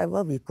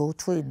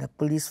in the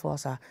police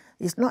force,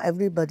 it's not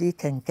everybody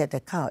can get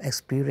that kind of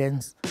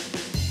experience.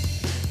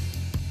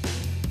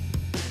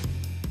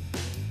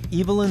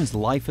 Evelyn's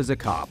life as a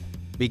cop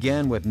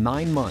began with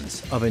 9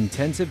 months of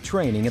intensive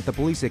training at the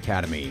police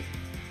academy.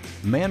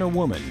 Man or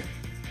woman,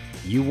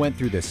 you went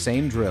through the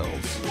same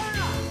drills.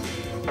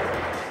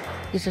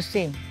 It's the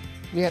same.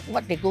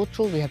 What they go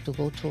through, we have to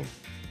go through.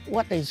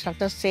 What the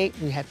instructor say,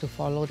 we have to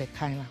follow that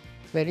kind.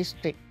 Very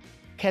strict.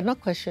 Cannot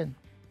question.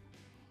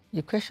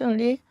 You question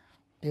only,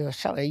 they will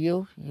shout at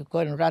you, you go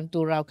and run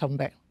 2 rounds, come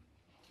back.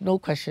 No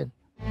question.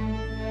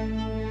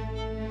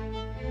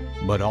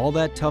 But all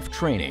that tough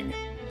training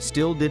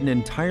still didn't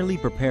entirely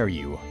prepare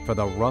you for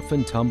the rough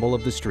and tumble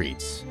of the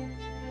streets.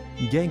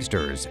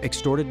 Gangsters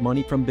extorted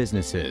money from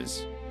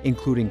businesses,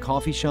 including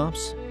coffee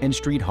shops and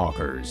street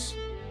hawkers,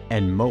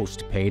 and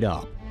most paid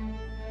up.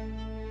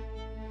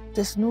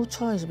 There's no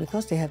choice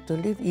because they have to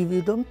live. If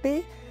you don't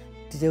pay,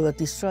 they will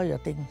destroy your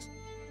things.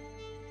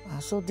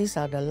 So these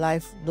are the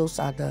life, those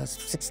are the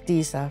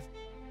 60s,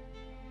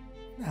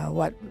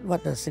 what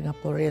the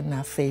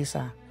Singaporeans face.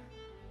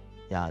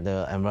 Yeah,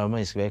 the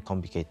environment is very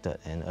complicated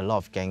and a lot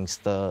of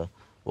gangsters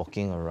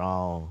walking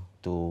around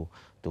to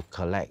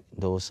collect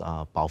those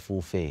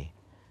powerful fei.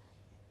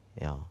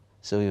 Yeah,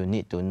 so you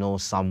need to know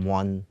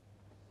someone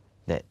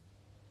that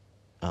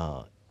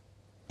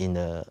in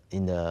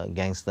the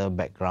gangster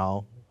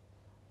background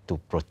to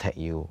protect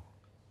you.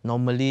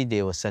 Normally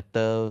they will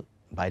settle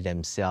by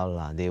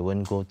themselves. They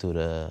won't go to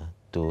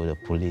the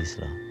police.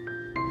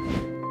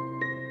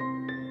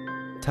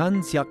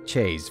 Tan Siak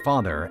Che's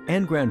father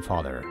and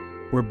grandfather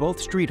were both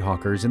street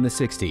hawkers in the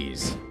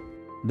 60s.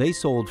 They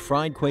sold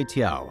fried kway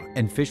teow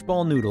and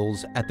fishball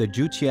noodles at the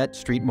Ju Chiat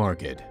Street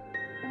Market.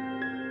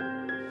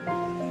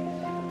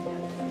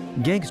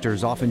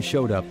 Gangsters often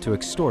showed up to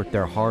extort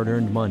their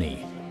hard-earned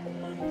money,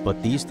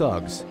 but these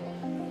thugs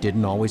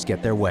didn't always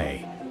get their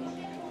way.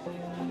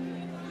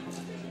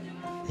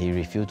 He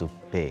refused to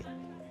pay,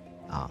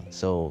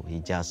 so he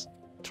just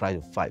tried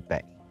to fight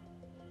back.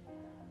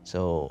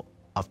 So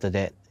after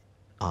that,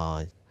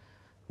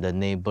 the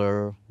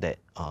neighbor that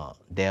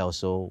there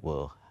also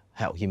will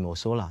help him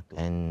also.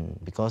 And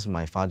because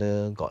my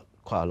father got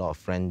quite a lot of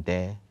friends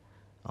there,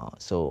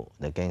 so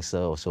the gangster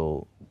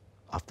also,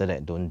 after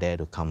that, don't dare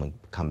to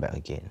come back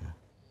again.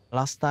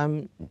 Last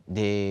time,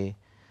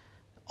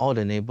 all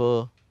the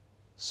neighbors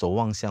守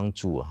望相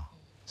助,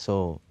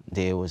 so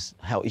they will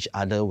help each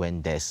other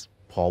when there's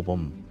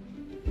problem.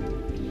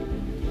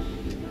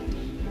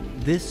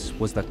 This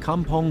was the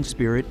kampong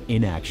spirit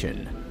in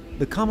action,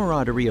 the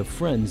camaraderie of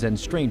friends and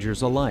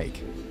strangers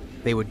alike.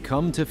 They would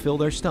come to fill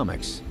their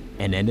stomachs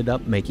and ended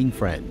up making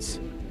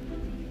friends.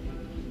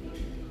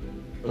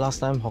 Last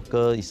time,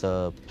 hawker is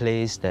a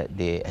place that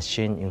they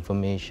exchange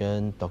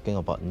information, talking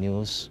about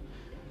news.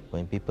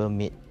 When people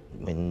meet,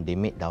 when they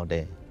meet down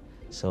there.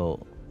 So,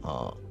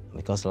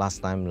 because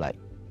last time, like,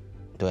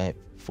 don't have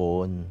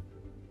phone,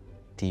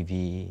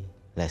 TV,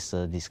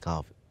 lesser this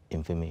kind of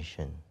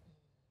information.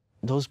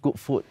 Those good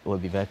food will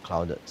be very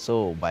crowded.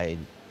 So by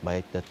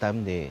the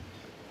time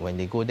when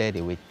they go there,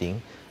 they're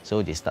waiting.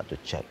 So they start to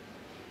check.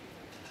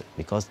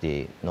 Because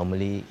they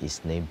normally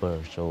is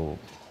neighbors, so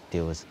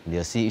they'll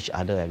see each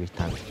other every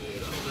time.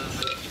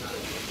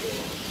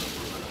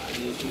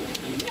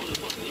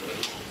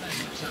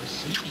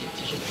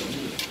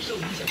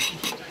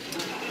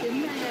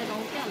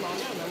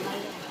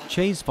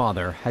 Che's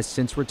father has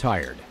since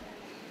retired,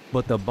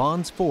 but the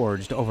bonds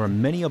forged over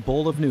many a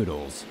bowl of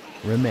noodles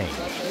remain.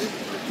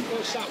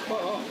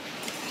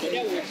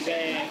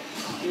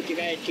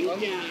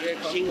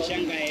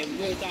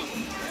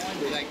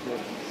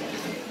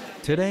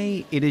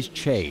 Today, it is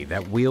Che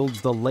that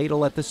wields the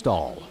ladle at the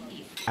stall,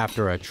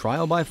 after a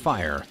trial by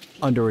fire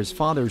under his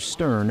father's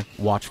stern,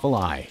 watchful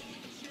eye.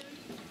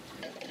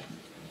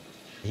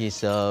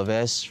 He's a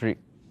very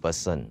strict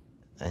person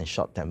and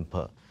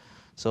short-tempered.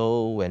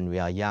 So when we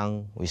are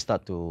young, we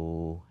start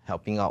to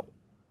helping out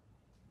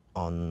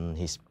on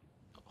his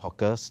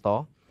hawker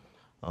store.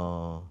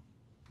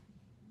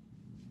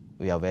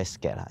 We are very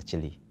scared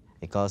actually,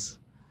 because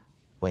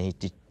when he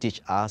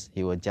teach us,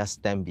 he will just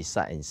stand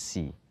beside and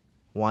see.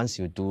 Once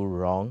you do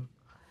wrong,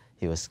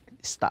 he will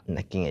start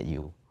nagging at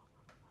you.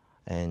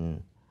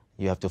 And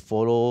you have to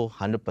follow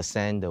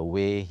 100% the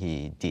way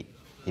he did.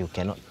 You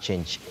cannot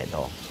change at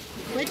all.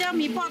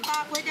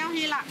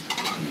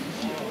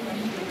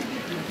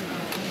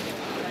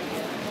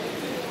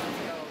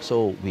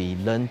 So we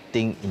learn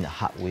things in a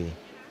hard way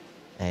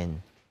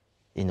and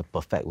in a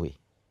perfect way.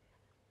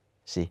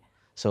 See,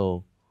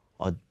 so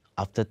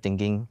after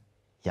thinking,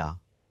 yeah,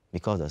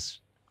 because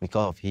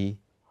of he,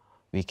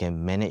 we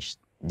can manage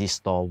this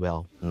store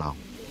well now.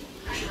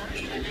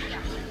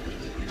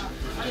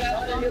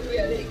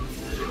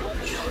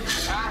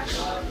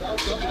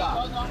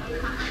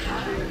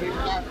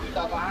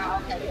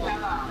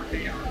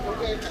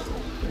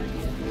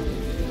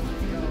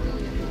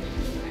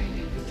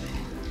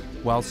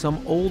 While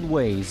some old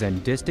ways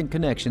and distant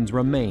connections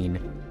remain,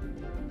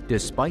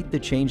 despite the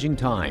changing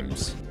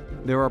times,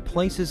 there are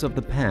places of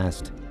the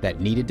past that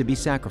needed to be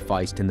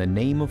sacrificed in the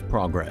name of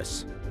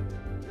progress.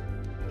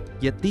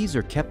 Yet these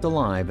are kept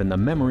alive in the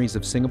memories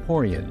of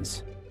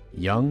Singaporeans,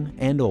 young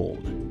and old.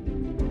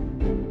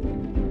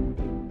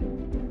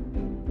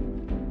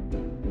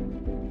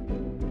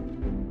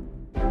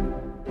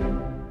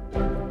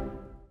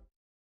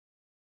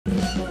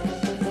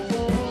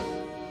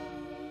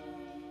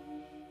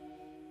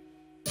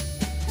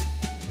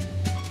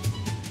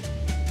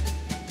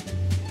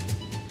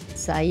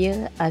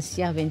 Saya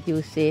Asia binti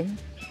Husin,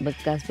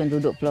 bekas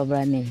penduduk Pulau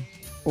Brani.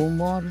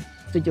 Umur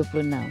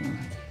 76.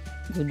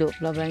 Duduk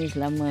Pulau Brani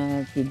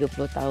selama 30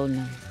 tahun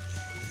lah.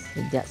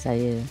 Sejak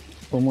saya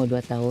umur 2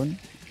 tahun.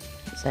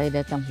 Saya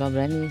datang Pulau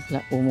Brani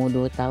umur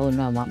 2 tahun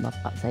lah, mak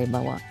bapak saya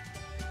bawa.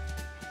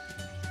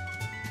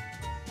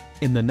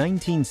 In the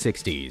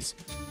 1960s,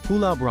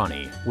 Pulau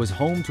Brani was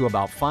home to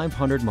about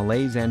 500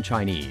 Malays and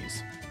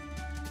Chinese.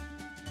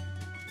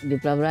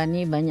 Di Pulau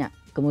Brani banyak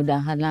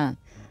kemudahan lah.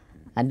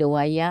 Ada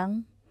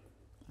wayang,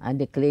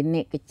 ada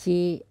klinik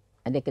kecil,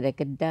 ada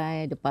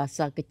kedai-kedai, ada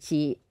pasar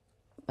kecil,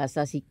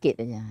 pasar sikit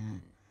aja.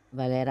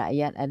 Balai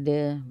rakyat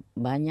ada,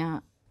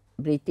 banyak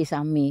British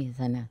Army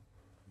sana.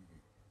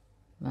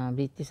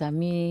 British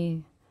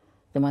Army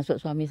termasuk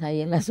suami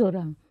saya lah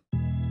seorang.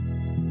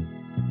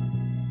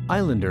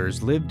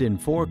 Islanders lived in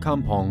 4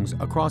 kampongs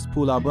across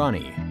Pulau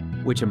Brani,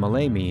 which in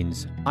Malay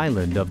means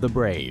Island of the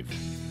Brave.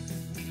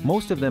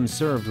 Most of them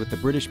served with the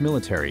British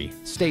military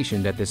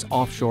stationed at this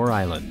offshore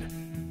island.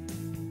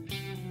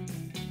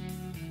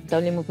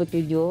 Tahun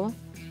 57,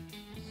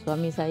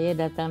 suami saya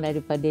datang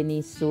daripada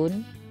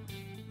Nisun,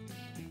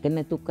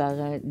 kena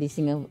tukar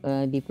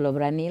di Pulau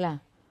Brani lah.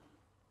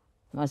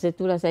 Masa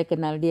itulah saya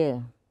kenal dia.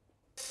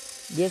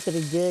 Dia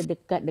kerja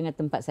dekat dengan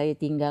tempat saya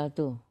tinggal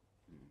tu.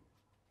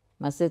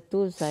 Masa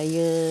tu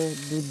saya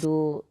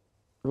duduk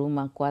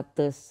rumah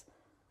quarters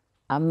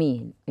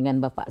Army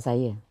dengan bapak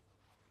saya.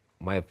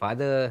 My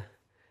father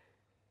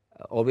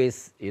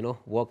always,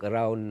 walk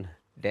around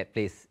that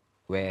place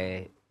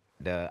where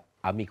the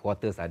Army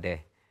quarters are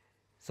there.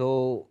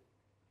 So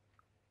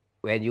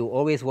when you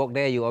always walk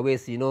there, you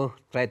always,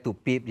 try to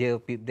peep here,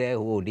 peep there.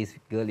 Oh, this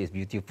girl is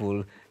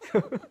beautiful.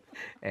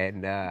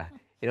 And,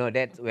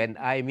 that's when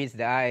eye meets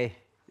the eye.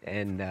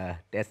 And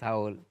that's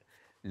how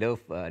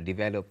love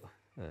developed.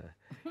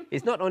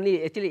 It's not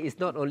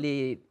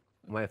only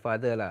my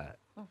father lah.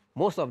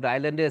 Most of the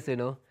islanders,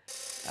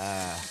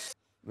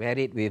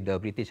 married with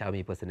the British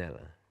Army personnel.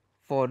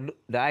 For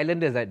the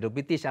islanders, the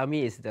British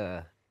Army is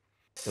the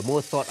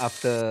most sought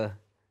after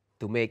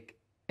to make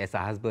as a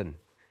husband,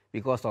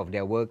 because of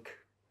their work,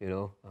 you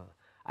know.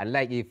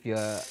 Unlike if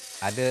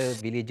other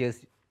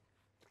villages,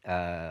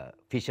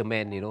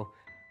 fishermen, you know,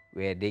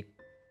 where they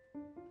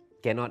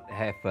cannot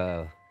have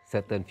a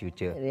certain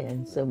future. Very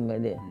handsome,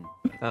 dia.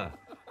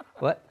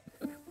 What?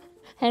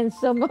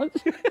 Handsome.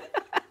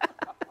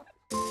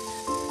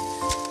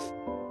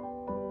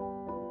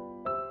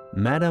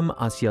 Madame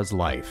Asia's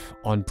life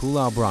on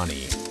Pulau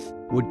Brani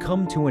would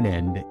come to an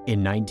end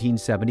in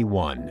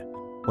 1971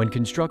 when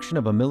construction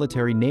of a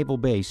military naval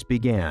base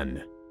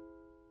began.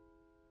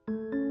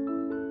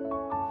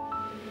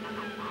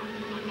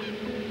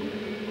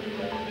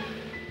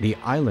 The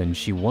island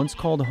she once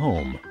called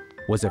home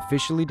was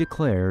officially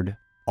declared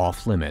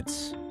off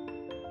limits.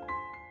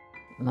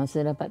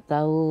 Masa dapat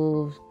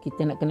tahu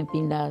kita nak kena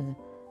pindah,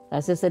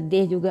 rasa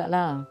sedih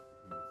jugalah.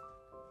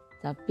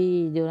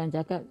 Tapi diorang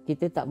cakap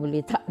kita tak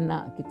boleh tak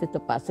nak, kita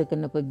terpaksa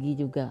kena pergi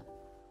juga.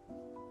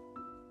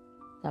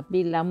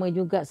 Tapi lama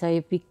juga saya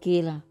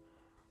fikirlah,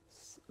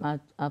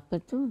 apa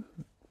tu,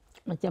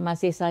 macam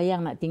masih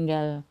sayang nak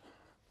tinggal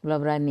Pulau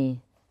Brani.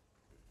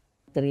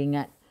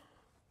 Teringat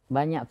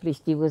banyak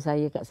peristiwa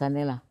saya kat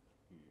sana lah.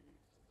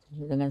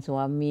 Dengan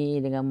suami,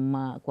 dengan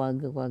mak,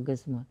 keluarga-keluarga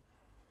semua.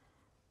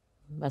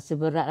 Rasa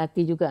berat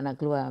hati juga nak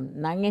keluar.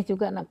 Nangis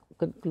juga nak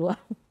keluar.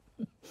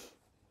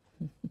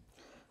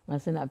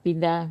 Masa nak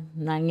pindah,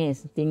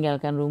 nangis.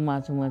 Tinggalkan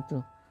rumah semua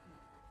tu.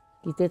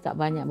 Kita tak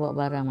banyak bawa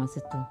barang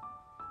masa tu.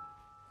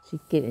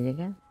 Sikit aja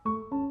kan.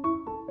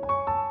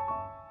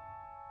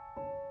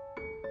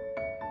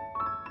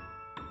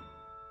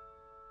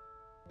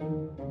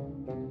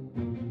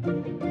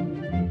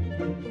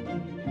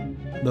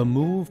 The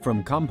move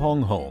from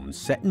kampong homes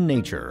set in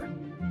nature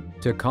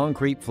to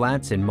concrete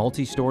flats and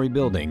multi-story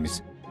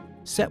buildings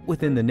set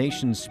within the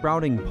nation's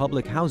sprouting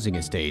public housing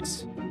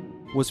estates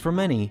was for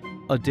many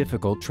a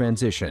difficult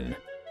transition.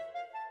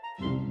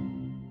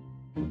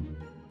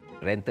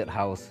 Rented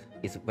house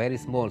is very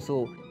small,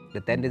 so the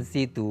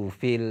tendency to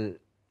feel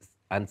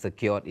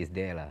unsecured is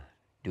there lah.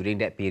 During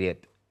that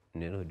period,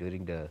 you know,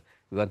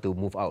 we want to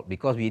move out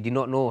because we did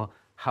not know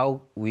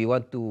how we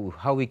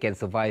can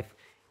survive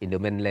in the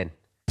mainland.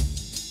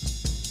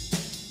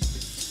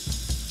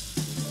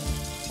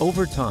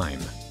 Over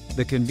time,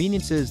 the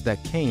conveniences that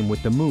came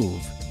with the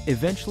move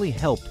eventually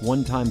helped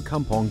one-time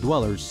kampong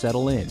dwellers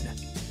settle in.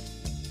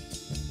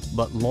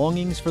 But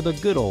longings for the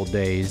good old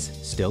days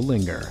still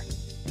linger.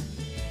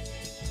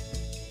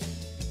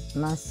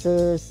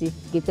 Masa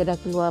kita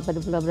dah keluar pada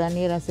Pulau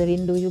Brani, rasa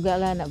rindu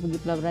jugalah nak pergi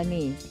Pulau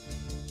Brani.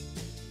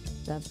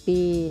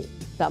 Tapi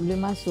tak boleh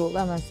masuk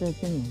lah masa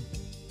tu ni.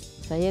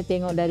 Saya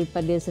tengok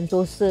daripada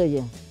Sentosa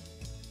je.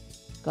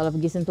 Kalau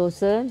pergi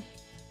Sentosa,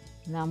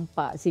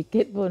 nampak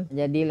sikit pun.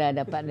 Jadilah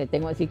dapat dia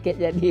tengok sikit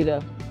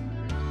jadilah.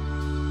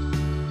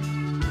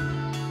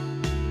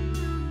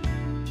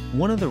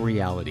 One of the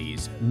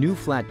realities new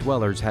flat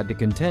dwellers had to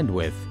contend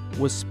with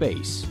was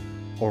space,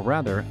 or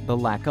rather the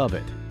lack of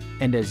it.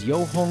 And as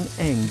Yo Hong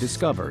Eng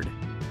discovered,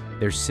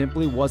 there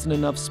simply wasn't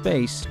enough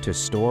space to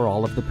store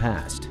all of the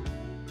past.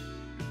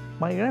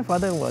 My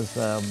grandfather was,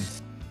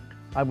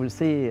 I would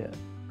say,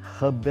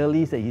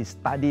 herbalist. He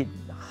studied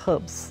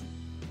herbs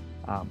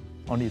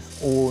on his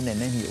own,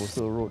 and then he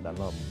also wrote a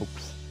lot of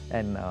books.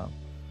 And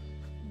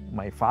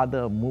my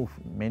father moved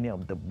many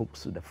of the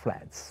books to the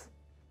flats.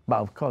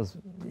 But of course,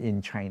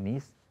 in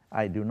Chinese,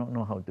 I do not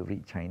know how to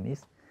read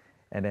Chinese.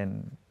 And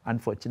then,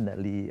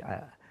 unfortunately,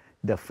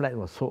 the flat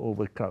was so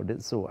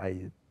overcrowded, so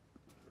I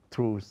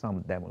threw some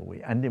of them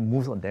away, and then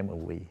most of them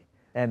away.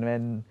 And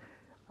when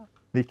I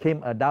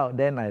became adult,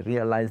 then I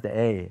realized that,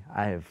 hey,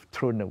 I have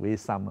thrown away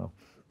some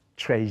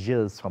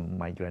treasures from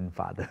my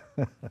grandfather.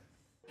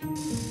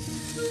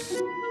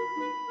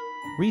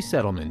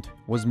 Resettlement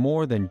was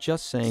more than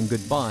just saying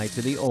goodbye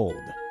to the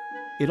old.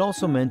 It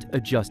also meant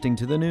adjusting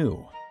to the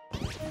new.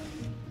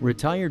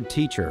 Retired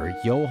teacher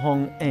Yo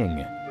Hong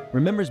Eng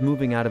remembers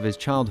moving out of his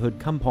childhood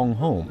kampong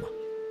home.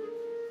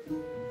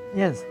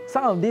 Yes,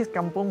 some of these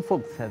kampong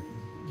folks have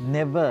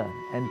never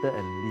entered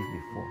a lift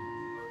before.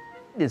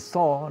 They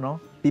saw,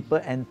 people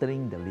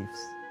entering the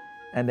lifts,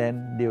 and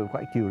then they were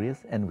quite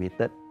curious and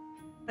waited.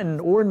 An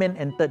old man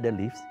entered the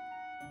lifts.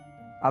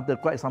 After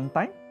quite some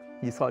time,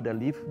 he saw the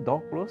lift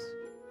door closed.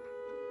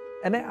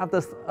 And then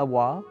after a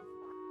while,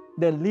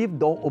 the lift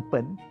door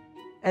opened,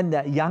 and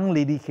the young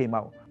lady came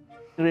out.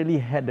 He really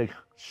had the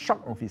shock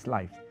of his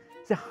life.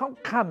 He said, how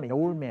come an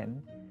old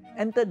man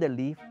entered the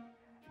lift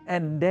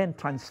and then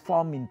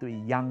transformed into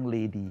a young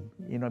lady,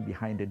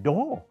 behind the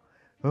door?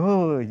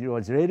 Oh, he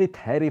was really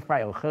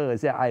terrified of her. He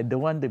said, I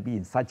don't want to be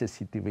in such a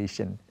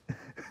situation.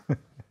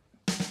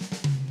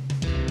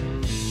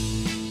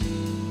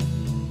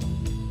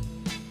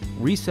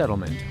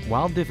 Resettlement,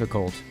 while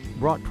difficult,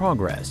 brought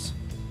progress.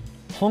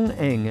 Hong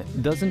Eng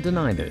doesn't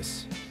deny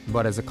this,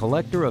 but as a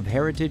collector of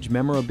heritage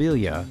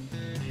memorabilia,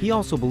 he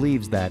also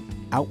believes that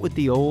out with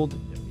the old,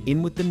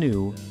 in with the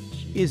new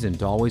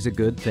isn't always a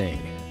good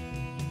thing.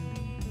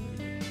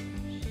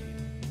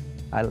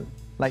 I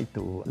like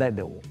to let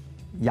the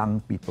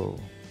young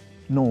people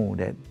know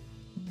that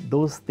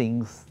those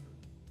things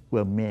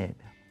were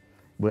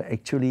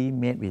actually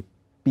made with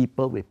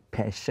people with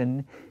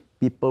passion,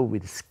 people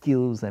with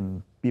skills,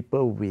 and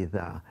people with,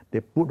 they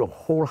put the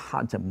whole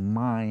heart and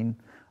mind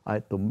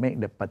to make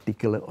the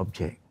particular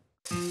object.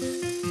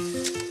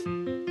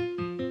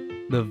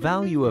 The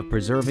value of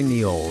preserving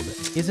the old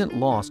isn't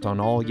lost on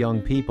all young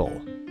people.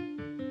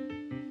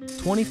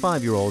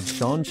 25-year-old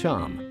Sean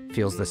Chum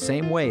feels the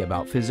same way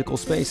about physical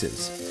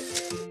spaces.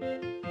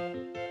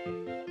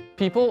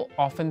 People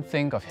often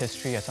think of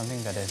history as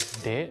something that is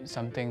dead,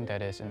 something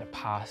that is in the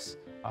past.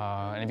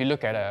 And if you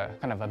look at a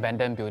kind of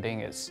abandoned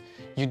building,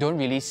 you don't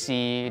really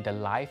see the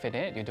life in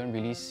it. You don't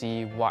really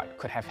see what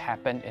could have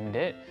happened in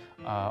it.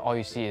 All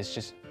you see is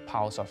just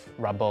piles of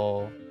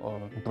rubble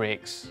or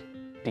bricks,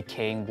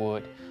 decaying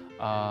wood.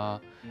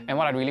 And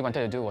what I really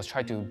wanted to do was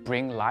try to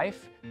bring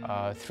life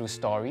through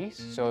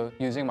stories. So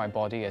using my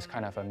body as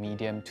kind of a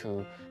medium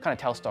to kind of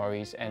tell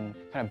stories and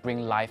kind of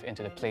bring life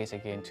into the place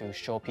again to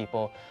show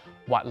people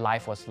what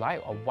life was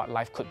like or what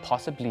life could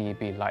possibly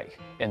be like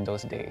in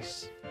those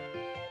days.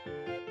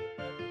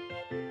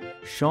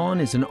 Sean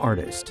is an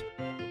artist.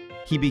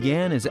 He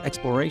began his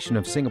exploration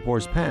of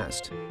Singapore's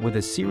past with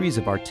a series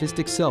of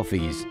artistic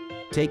selfies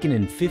taken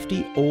in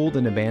 50 old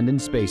and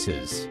abandoned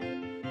spaces.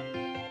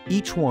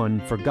 Each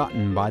one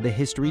forgotten by the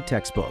history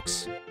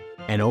textbooks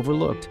and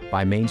overlooked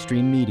by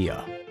mainstream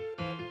media.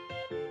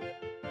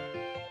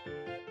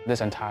 This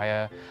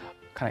entire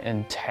kind of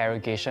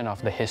interrogation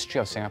of the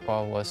history of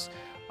Singapore was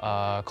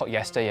called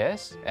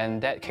Yesteryears,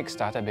 and that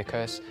kick-started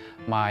because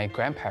my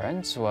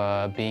grandparents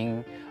were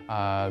being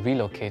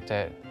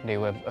relocated. They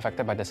were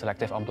affected by the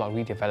selective en bloc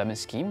redevelopment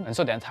scheme, and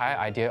so the entire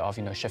idea of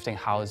shifting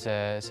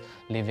houses,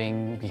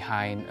 leaving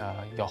behind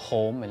your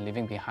home and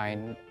leaving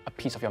behind a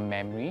piece of your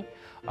memory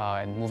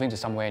and moving to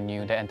somewhere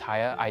new, the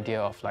entire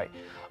idea of like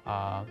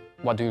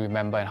what do you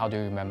remember and how do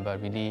you remember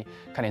really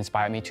kind of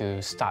inspired me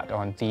to start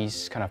on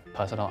these kind of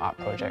personal art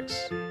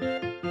projects.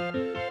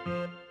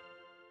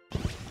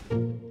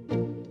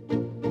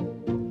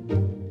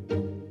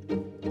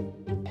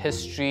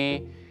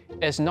 History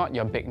is not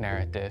your big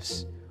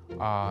narratives.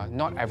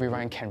 Not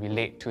everyone can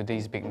relate to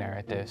these big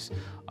narratives.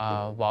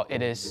 While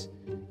it is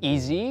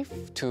easy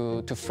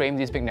to frame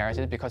these big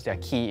narratives because they are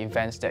key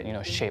events that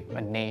shape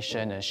a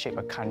nation and shape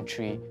a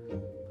country,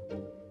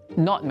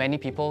 not many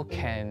people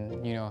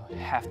can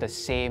have the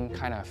same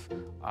kind of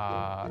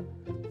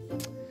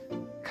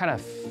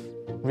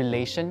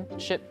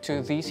relationship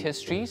to these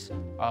histories.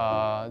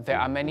 There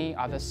are many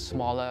other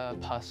smaller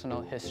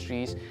personal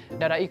histories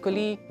that are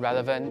equally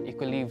relevant,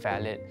 equally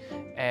valid,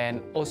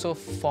 and also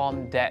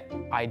form that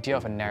idea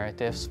of a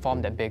narrative,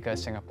 form that bigger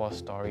Singapore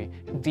story.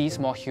 These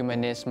more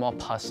humanist, more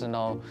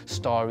personal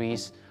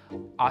stories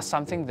are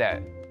something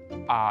that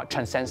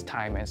transcends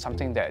time and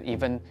something that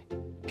even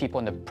people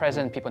in the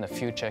present, people in the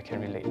future can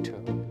relate to.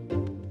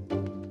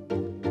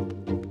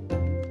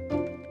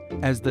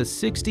 As the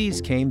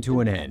 60s came to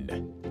an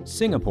end,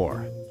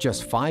 Singapore,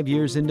 just 5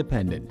 years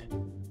independent,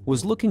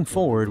 was looking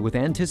forward with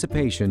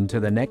anticipation to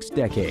the next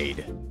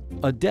decade.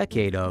 A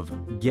decade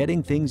of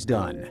getting things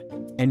done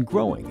and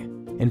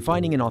growing and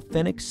finding an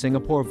authentic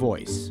Singapore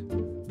voice.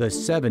 The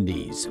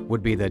 70s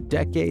would be the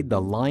decade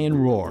the lion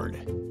roared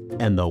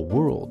and the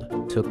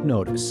world took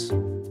notice.